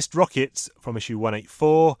arsenal of wrist rockets from issue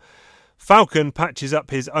 184. Falcon patches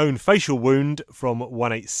up his own facial wound from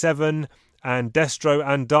 187. And Destro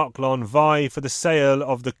and Darklon vie for the sale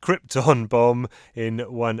of the Krypton bomb in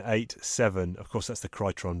 187. Of course, that's the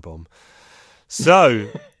Krytron bomb. So...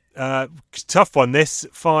 tough one this.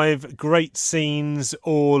 5 great scenes,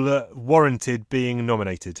 all warranted being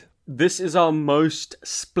nominated. This is our most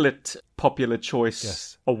split popular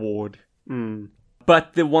choice award.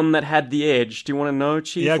 But the one that had the edge, do you want to know,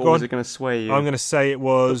 Chief? Yeah, or is it going to sway you? I'm going to say it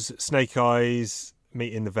was Snake Eyes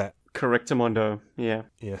meeting the vet. Correctamundo, yeah.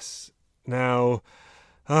 Yes. Now...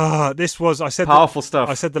 this was, I said, powerful stuff.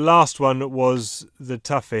 I said the last one was the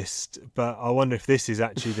toughest, but I wonder if this is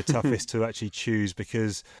actually the toughest to actually choose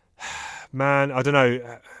because, man, I don't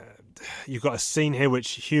know. You've got a scene here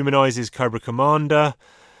which humanises Cobra Commander,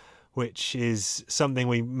 which is something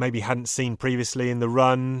we maybe hadn't seen previously in the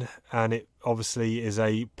run, and it obviously is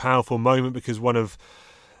a powerful moment because one of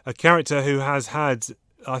a character who has had,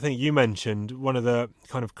 I think you mentioned, one of the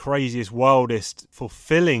kind of craziest, wildest,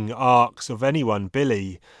 fulfilling arcs of anyone,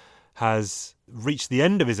 Billy, has reached the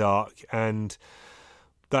end of his arc, and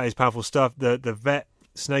that is powerful stuff. The vet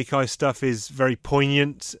Snake Eye stuff is very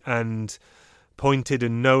poignant and pointed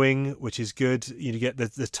and knowing, which is good. You get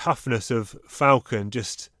the toughness of Falcon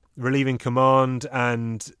just relieving command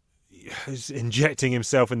and injecting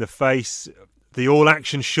himself in the face. The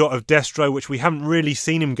all-action shot of Destro, which we haven't really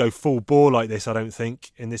seen him go full bore like this, I don't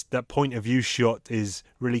think. And that point of view shot is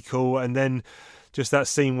really cool. And then just that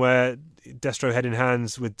scene where Destro head in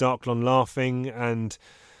hands with Darklon laughing, and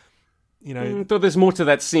you know. Though there's more to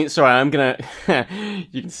that scene. Sorry, I'm gonna.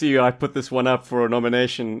 You can see I put this one up for a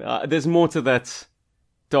nomination. There's more to that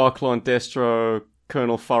Darklon, Destro,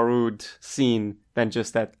 Colonel Faroud scene than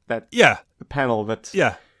just that panel.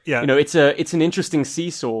 Yeah. You know, it's an interesting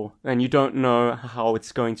seesaw, and you don't know how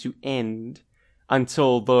it's going to end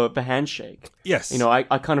until the handshake. Yes. You know, I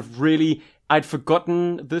kind of really... I'd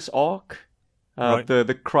forgotten this arc, right.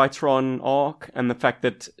 the Krytron arc, and the fact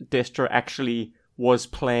that Destro actually was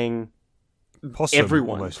playing Possum,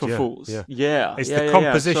 everyone almost, for fools. Yeah. It's the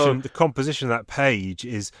composition. So, the composition of that page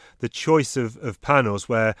is the choice of panels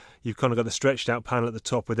where you've kind of got the stretched out panel at the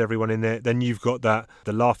top with everyone in there. Then you've got the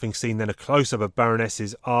laughing scene, then a close up of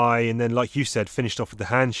Baroness's eye, and then, like you said, finished off with the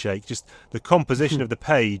handshake. Just the composition of the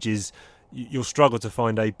page is. You'll struggle to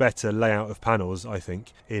find a better layout of panels, I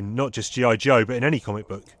think, in not just G.I. Joe, but in any comic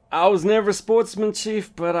book. I was never a sportsman,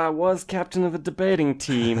 Chief, but I was captain of the debating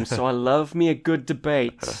team, so I love me a good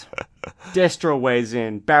debate. Destro weighs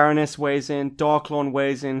in, Baroness weighs in, Darklon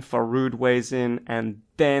weighs in, Faroud weighs in, and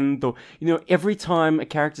then every time a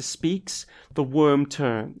character speaks, the worm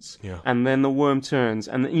turns. Yeah. And then the worm turns.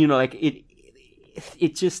 And,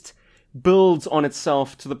 it just builds on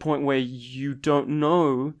itself to the point where you don't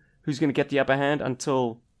know who's going to get the upper hand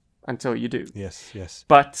until you do. Yes.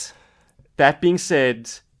 But that being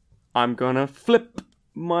said, I'm going to flip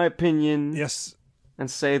my opinion. Yes.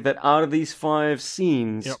 And say that out of these 5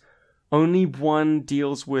 scenes, only one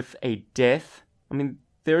deals with a death. I mean,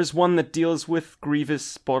 there's one that deals with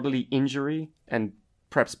grievous bodily injury and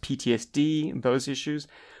perhaps PTSD and those issues.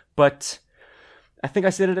 But I think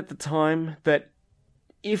I said it at the time that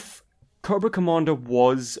if Cobra Commander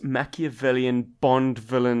was Machiavellian Bond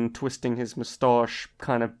villain twisting his moustache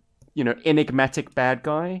kind of, enigmatic bad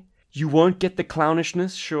guy, you won't get the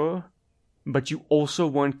clownishness, sure, but you also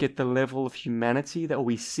won't get the level of humanity that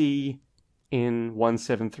we see in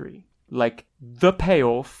 173. Like, the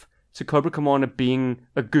payoff to Cobra Commander being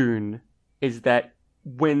a goon is that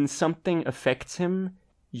when something affects him,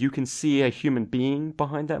 you can see a human being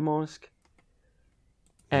behind that mask.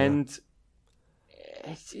 And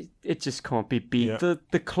it just can't be beat. Yeah.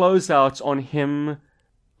 The closeout on him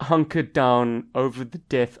hunkered down over the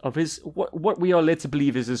death of his what we are led to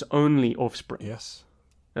believe is his only offspring. Yes.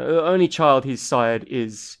 The only child he's sired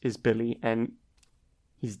is Billy, and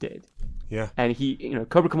he's dead. Yeah. And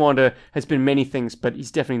Cobra Commander has been many things, but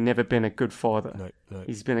he's definitely never been a good father. No.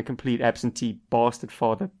 He's been a complete absentee bastard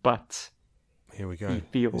father, but Here we go. he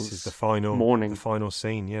feels This is the final mourning. the final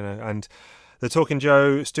scene, and the Talking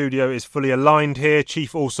Joe studio is fully aligned here.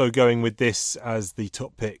 Chief also going with this as the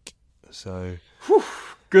top pick. So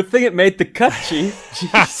Good thing it made the cut, Chief.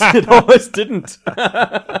 Jeez, it almost didn't.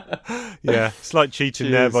 yeah, slight cheating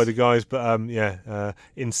there Cheers. by the guys, but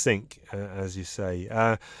in sync, as you say.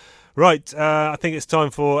 Right, I think it's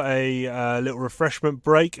time for a little refreshment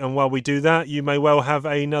break, and while we do that, you may well have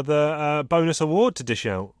another bonus award to dish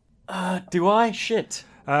out. Do I? Shit.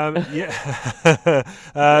 Yeah,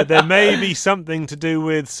 there may be something to do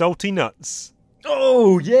with salty nuts.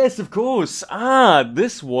 Oh, yes, of course.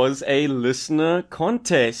 This was a listener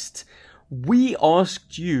contest. We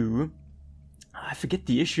asked you... I forget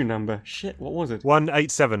the issue number. Shit, what was it?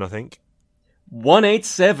 187, I think.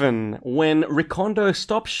 187, when Recondo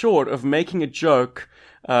stopped short of making a joke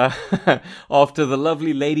after the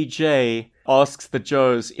lovely Lady J asks the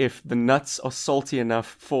Joes if the nuts are salty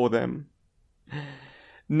enough for them.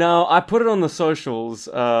 Now, I put it on the socials,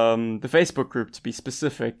 the Facebook group to be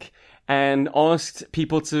specific, and asked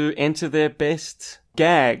people to enter their best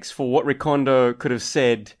gags for what Recondo could have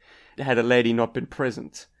said had a lady not been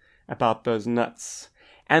present about those nuts.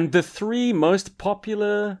 And the 3 most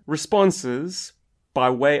popular responses, by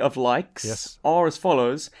way of likes, are as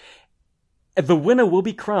follows. The winner will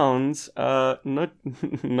be crowned, no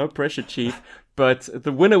pressure, Chief, but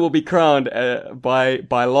the winner will be crowned by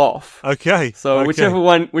laugh. Okay. So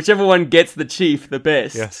okay. whichever one gets the Chief the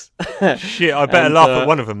best. Yes. Shit, I better laugh at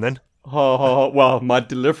one of them then. Well, my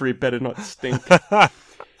delivery better not stink.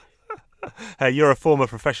 Hey, you're a former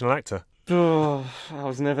professional actor. Oh, I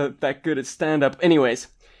was never that good at stand-up. Anyways,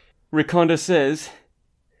 Recondo says,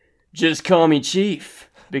 "Just call me Chief,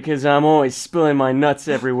 because I'm always spilling my nuts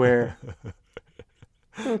everywhere."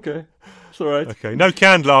 Okay, it's alright. Okay, no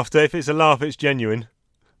canned laughter. If it's a laugh, it's genuine.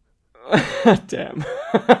 Damn.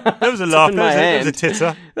 There was a laugh. There was a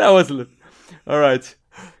titter. That was alright.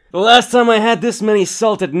 The last time I had this many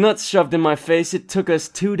salted nuts shoved in my face, it took us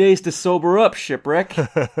 2 days to sober up, Shipwreck.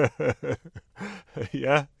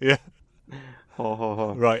 Yeah.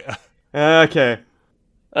 Right. Okay.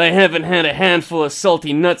 I haven't had a handful of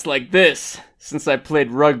salty nuts like this since I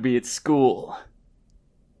played rugby at school.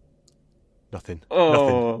 Nothing.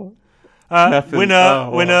 Oh. Nothing.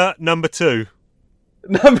 Winner number 2.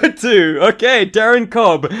 Number 2. Okay, Darren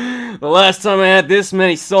Cobb. The last time I had this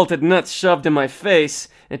many salted nuts shoved in my face,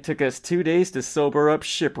 it took us 2 days to sober up,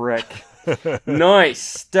 Shipwreck.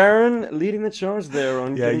 Nice. Darren leading the charge there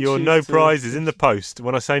on Yeah, getting your Chief no to- prize is in the post.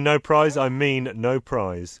 When I say no prize, I mean no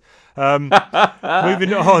prize.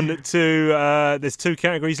 Moving on to, there's 2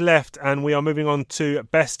 categories left, and we are moving on to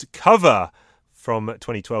Best Cover from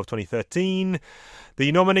 2012-2013.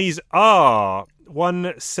 The nominees are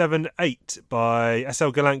 178 by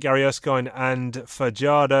S.L. Gallant, Gary Erskine and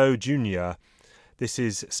Fajardo Jr. This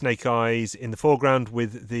is Snake Eyes in the foreground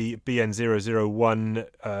with the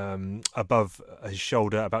BN001 above his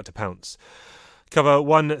shoulder about to pounce. Cover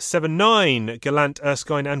 179, Gallant,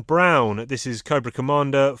 Erskine and Brown. This is Cobra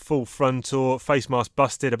Commander, full frontal, face mask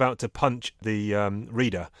busted, about to punch the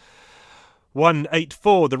reader.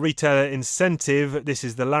 184, the Retailer Incentive. This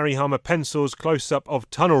is the Larry Hama Pencils close-up of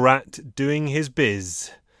Tunnel Rat doing his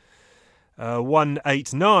biz.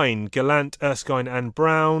 189, Gallant, Erskine and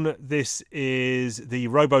Brown. This is the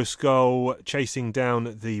Robo-Skull chasing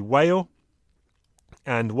down the whale.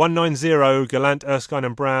 And 190, Gallant, Erskine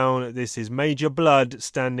and Brown. This is Major Blood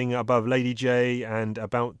standing above Lady J and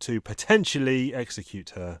about to potentially execute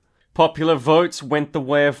her. Popular votes went the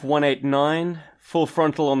way of 189. Full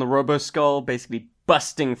frontal on the Robo-Skull, basically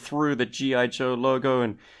busting through the G.I. Joe logo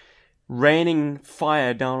and raining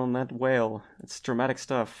fire down on that whale. It's dramatic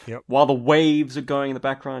stuff. Yep. While the waves are going in the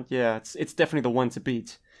background, yeah, it's definitely the one to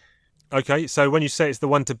beat. Okay, so when you say it's the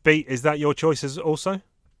one to beat, is that your choices also?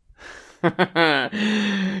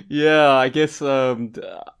 Yeah, I guess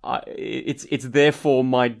it's therefore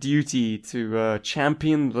my duty to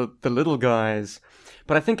champion the little guys.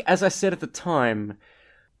 But I think, as I said at the time,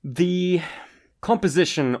 the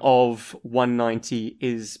composition of 190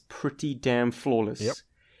 is pretty damn flawless. Yep.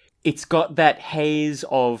 It's got that haze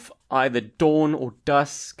of either dawn or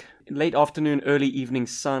dusk, late afternoon, early evening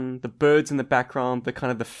sun, the birds in the background, the kind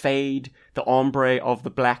of the fade, the ombre of the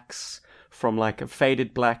blacks, from like a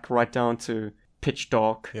faded black right down to pitch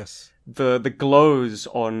dark. Yes. The glows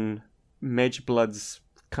on Major Blood's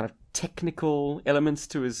kind of technical elements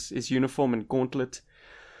to his uniform and gauntlet.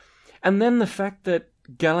 And then the fact that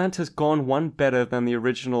Gallant has gone one better than the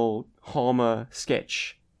original Harmer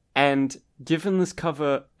sketch and given this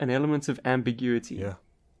cover an element of ambiguity. Yeah.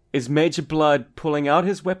 Is Major Blood pulling out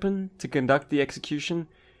his weapon to conduct the execution?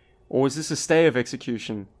 Or is this a stay of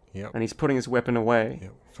execution? Yeah. And he's putting his weapon away. Yeah.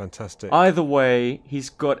 Fantastic. Either way, he's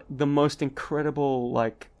got the most incredible,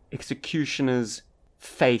 like, executioner's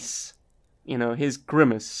face. You know, his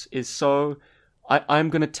grimace is so... I'm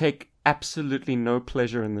going to take absolutely no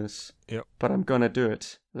pleasure in this. Yep. But I'm going to do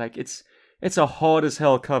it. Like, it's a hard as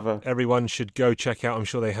hell cover. Everyone should go check out, I'm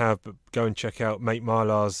sure they have, but go and check out Mate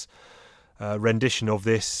Marlar's rendition of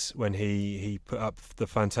this when he put up the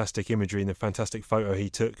fantastic imagery and the fantastic photo he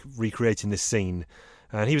took recreating this scene.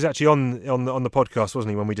 And he was actually on the podcast, wasn't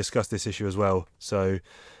he, when we discussed this issue as well. So,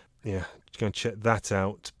 yeah, go and check that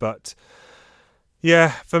out. But, yeah,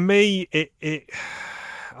 for me,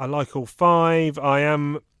 I like all five. I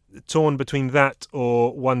am torn between that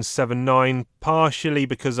or 179, partially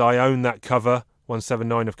because I own that cover.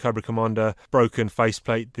 179 of Cobra Commander, broken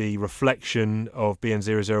faceplate, the reflection of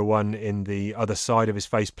BN001 in the other side of his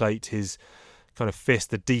faceplate, his kind of fist,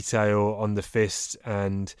 the detail on the fist,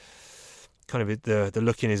 and kind of the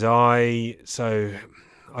look in his eye. So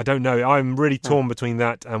I don't know. I'm really torn between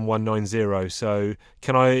that and 190. So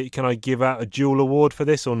can I give out a dual award for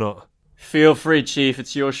this or not? Feel free, Chief.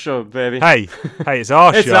 It's your show, baby. Hey, it's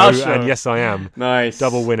our It's show, our show. And yes, I am. Nice.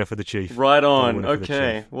 Double winner for the Chief. Right Double on. winner for the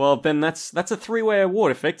Okay. Chief. Well, then that's a three-way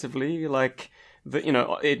award, effectively. Like,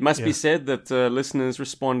 it must be said that listeners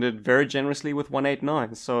responded very generously with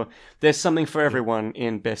 189. So there's something for everyone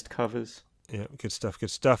in best covers. Yeah, good stuff,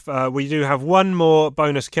 good stuff. We do have one more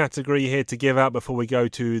bonus category here to give out before we go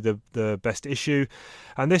to the best issue.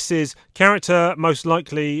 And this is character most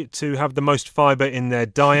likely to have the most fibre in their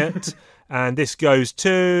diet. And this goes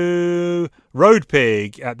to Road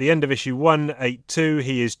Pig at the end of issue 182.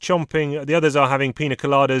 He is chomping. The others are having pina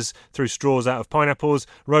coladas through straws out of pineapples.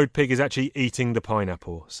 Road Pig is actually eating the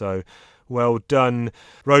pineapple. So well done,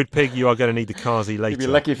 Road Pig. You are going to need the Kazi later. You'd be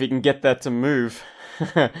lucky if you can get that to move.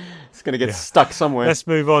 It's going to get stuck somewhere. Let's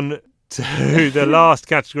move on to the last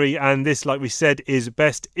category. And this, like we said, is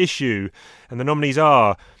best issue. And the nominees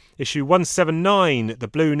are... Issue 179, the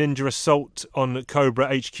Blue Ninja Assault on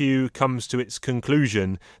Cobra HQ comes to its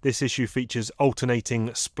conclusion. This issue features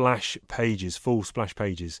alternating splash pages, full splash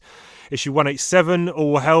pages. Issue 187,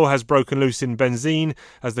 all hell has broken loose in Benzine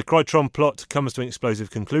as the Krytron plot comes to an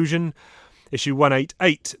explosive conclusion. Issue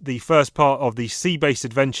 188, the first part of the sea-based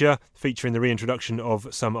adventure, featuring the reintroduction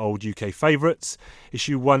of some old UK favourites.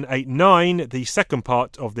 Issue 189, the second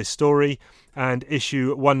part of this story. And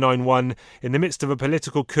issue 191, in the midst of a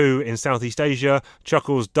political coup in Southeast Asia,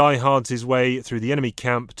 Chuckles diehards his way through the enemy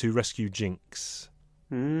camp to rescue Jinx.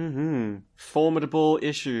 Formidable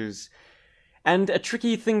issues. And a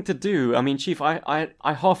tricky thing to do. I mean, Chief, I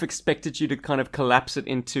half expected you to kind of collapse it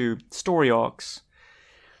into story arcs.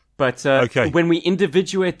 But when we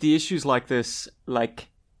individuate the issues like this, like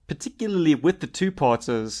particularly with the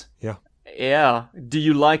two-parters, do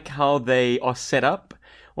you like how they are set up,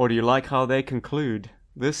 or do you like how they conclude?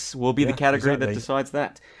 This will be the category that decides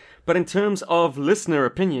that. But in terms of listener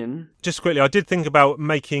opinion... Just quickly, I did think about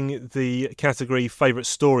making the category favourite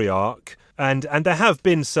story arc, and there have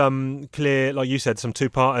been some clear, like you said, some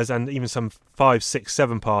two-parters and even some 5, 6,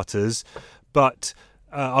 7-parters, but...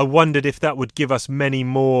 I wondered if that would give us many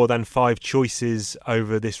more than 5 choices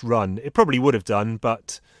over this run. It probably would have done,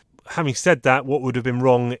 but having said that, what would have been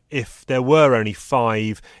wrong if there were only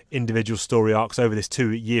 5 individual story arcs over this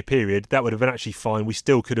 2-year period? That would have been actually fine. We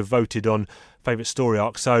still could have voted on favourite story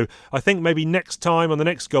arc. So I think maybe next time on the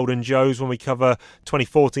next Golden Joes, when we cover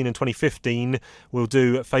 2014 and 2015, we'll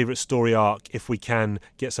do favourite story arc if we can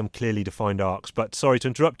get some clearly defined arcs. But sorry to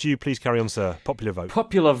interrupt you. Please carry on, sir. Popular vote.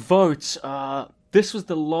 Popular vote. This was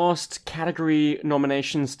the last category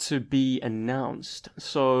nominations to be announced,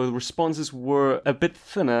 so the responses were a bit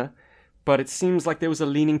thinner, but it seems like there was a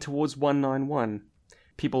leaning towards 191.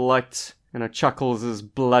 People liked, Chuckles'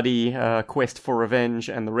 bloody quest for revenge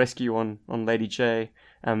and the rescue on Lady J,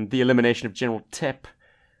 and the elimination of General Tep.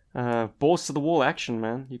 Balls to the wall action,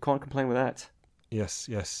 man. You can't complain with that. Yes.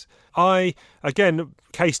 Again,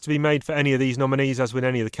 case to be made for any of these nominees, as with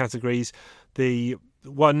any of the categories. The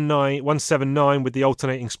 179 with the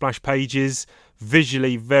alternating splash pages,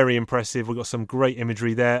 visually very impressive. We've got some great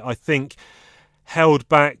imagery there. I think held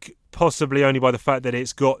back possibly only by the fact that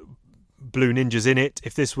it's got Blue Ninjas in it.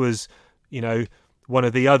 If this was, one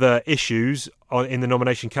of the other issues in the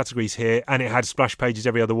nomination categories here, and it had splash pages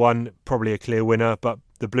every other one, probably a clear winner. But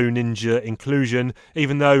the Blue Ninja inclusion,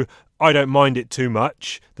 even though I don't mind it too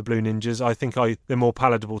much, the Blue Ninjas, I think they're more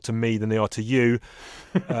palatable to me than they are to you.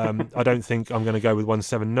 I don't think I'm going to go with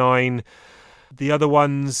 179. The other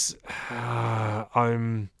ones, I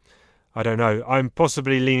don't know. I'm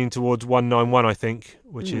possibly leaning towards 191, I think,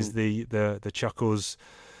 which is the Chuckles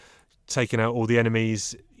taking out all the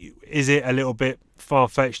enemies. Is it a little bit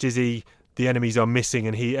far-fetched? The enemies are missing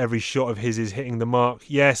and every shot of his is hitting the mark?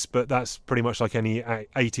 Yes, but that's pretty much like any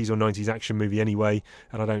 80s or 90s action movie anyway,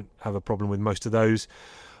 and I don't have a problem with most of those.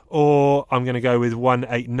 Or I'm going to go with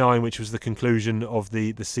 189, which was the conclusion of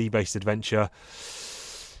the sea-based adventure.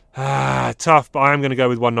 Tough, but I am going to go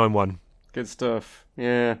with 191. Good stuff.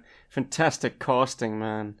 Yeah, fantastic casting,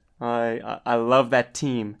 man. I love that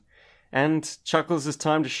team. And Chuckles is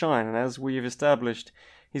time to shine, and as we've established,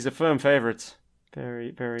 he's a firm favourite.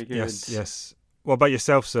 Very, very good. Yes. What about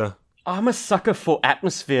yourself, sir? I'm a sucker for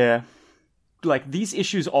atmosphere. Like, these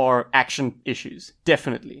issues are action issues,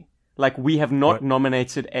 definitely. Like, we have not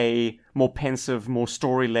nominated a more pensive, more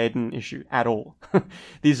story-laden issue at all.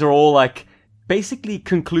 These are all, like, basically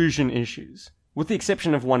conclusion issues, with the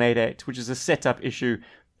exception of 188, which is a setup issue,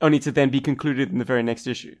 only to then be concluded in the very next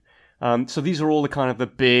issue. So these are all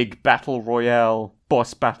the big battle royale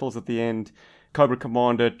boss battles at the end. Cobra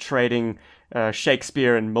Commander trading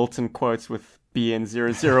Shakespeare and Milton quotes with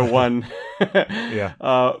BN001. Yeah.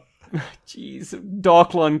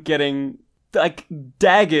 Darklon getting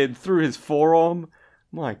daggered through his forearm.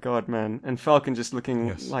 My God, man. And Falcon just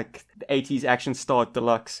looking like the 80s action star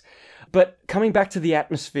deluxe. But coming back to the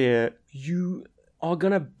atmosphere, you are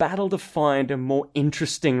going to battle to find a more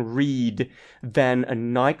interesting read than a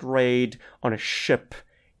night raid on a ship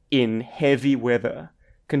in heavy weather,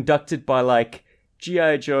 conducted by,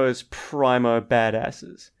 G.I. Joe's primo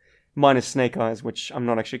badasses. Minus Snake Eyes, which I'm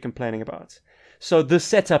not actually complaining about. So the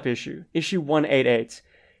setup issue 188,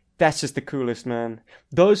 that's just the coolest, man.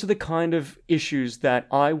 Those are the kind of issues that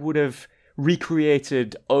I would have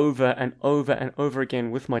recreated over and over and over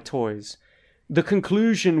again with my toys. The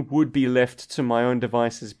conclusion would be left to my own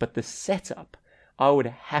devices, but the setup, I would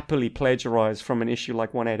happily plagiarize from an issue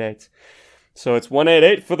like 188. So it's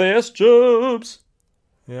 188 for the S-Jobs!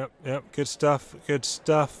 Yep, good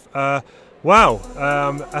stuff. Wow,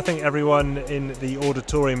 I think everyone in the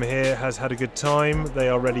auditorium here has had a good time. They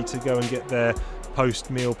are ready to go and get their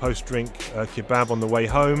post-meal, post-drink kebab on the way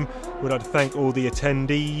home. We'd like to thank all the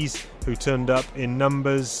attendees who turned up in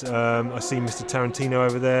numbers. I see Mr. Tarantino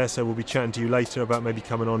over there, so we'll be chatting to you later about maybe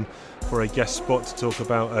coming on for a guest spot to talk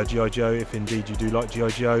about G.I. Joe, if indeed you do like G.I.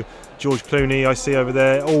 Joe. George Clooney, I see over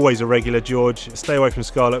there, always a regular, George. Stay away from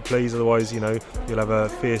Scarlet, please, otherwise, you'll have a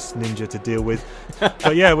fierce ninja to deal with.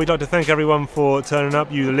 But yeah, we'd like to thank everyone for turning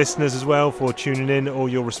up, you the listeners as well, for tuning in, all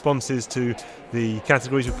your responses to the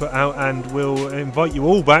categories we put out, and we'll invite you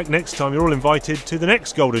all back next time. You're all invited to the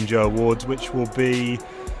next Golden Joe Awards, which will be,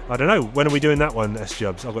 I don't know, when are we doing that one,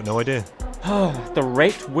 S-Jubs? I've got no idea. The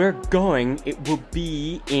rate we're going, it will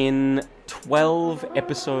be in 12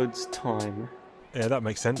 episodes' time. Yeah, that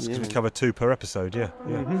makes sense, because we cover 2 per episode, yeah.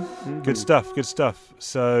 Mm-hmm. Good stuff.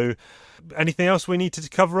 So, anything else we need to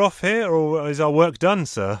cover off here, or is our work done,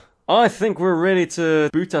 sir? I think we're ready to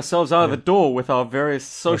boot ourselves out of the door with our various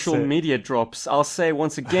social media drops. I'll say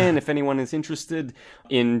once again, if anyone is interested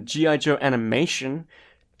in G.I. Joe animation,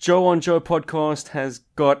 Joe on Joe podcast has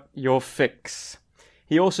got your fix.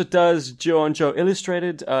 He also does Joe on Joe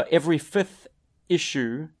Illustrated. Every 5th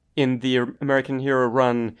issue in the American Hero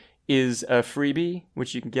run is a freebie,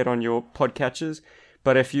 which you can get on your podcatchers.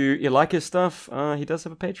 But if you like his stuff, he does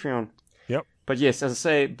have a Patreon. Yep. But yes, as I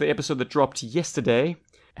say, the episode that dropped yesterday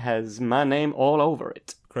has my name all over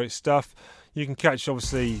it. Great stuff. You can catch,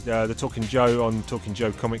 obviously, the Talking Joe on Talking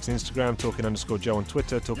Joe Comics Instagram, Talking_Joe on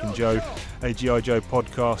Twitter, Talking Joe, a G.I. Joe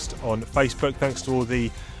podcast on Facebook. Thanks to all the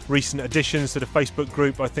recent additions to the Facebook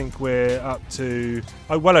group. I think we're up to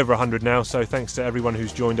well over 100 now, so thanks to everyone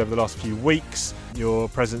who's joined over the last few weeks. Your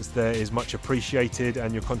presence there is much appreciated,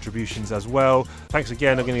 and your contributions as well. Thanks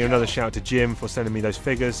again. I'm going to give another shout out to Jim for sending me those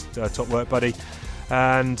figures. Top work, buddy.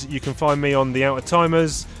 And you can find me on the Outer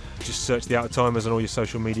Timers. Just search the Outer Timers on all your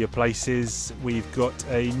social media places. We've got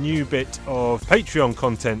a new bit of Patreon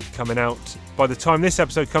content coming out. By the time this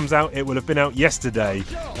episode comes out, it will have been out yesterday.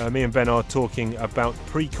 Me and Ben are talking about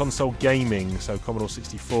pre-console gaming, so Commodore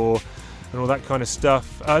 64, and all that kind of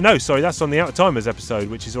stuff. No, sorry, that's on the Out of Timers episode,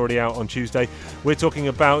 which is already out on Tuesday. We're talking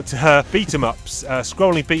about beat-em-ups,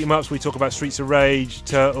 scrolling beat-em-ups. We talk about Streets of Rage,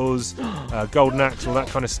 Turtles, Golden Axe, all that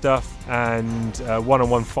kind of stuff, and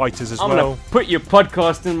one-on-one fighters as I'm well. gonna put your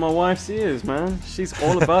podcast in my wife's ears, man. She's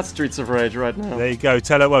all about Streets of Rage right now. There you go.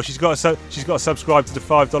 Tell her. Well, she's got to subscribe to the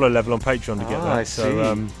 $5 level on Patreon to get that. I see.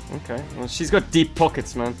 Okay. Well, she's got deep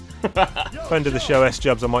pockets, man. Friend of the show, S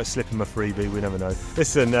Jubs. I might slip him a freebie. We never know.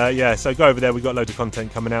 Listen, so go over there. We've got loads of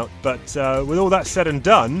content coming out. But with all that said and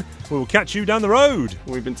done, we will catch you down the road.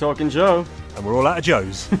 We've been talking Joe. And we're all out of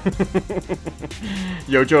Joe's.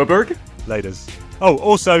 Yo, Joe Berg. Laters. Oh,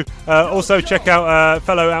 also check out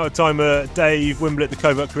fellow out-of-timer Dave Wimblett, the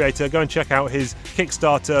Covert creator. Go and check out his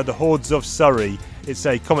Kickstarter, The Hordes of Surrey. It's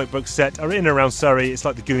a comic book set in and around Surrey. It's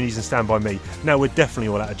like the Goonies and Stand By Me. Now we're definitely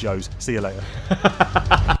all out of Joe's. See you later.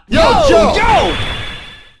 Yo, Joe!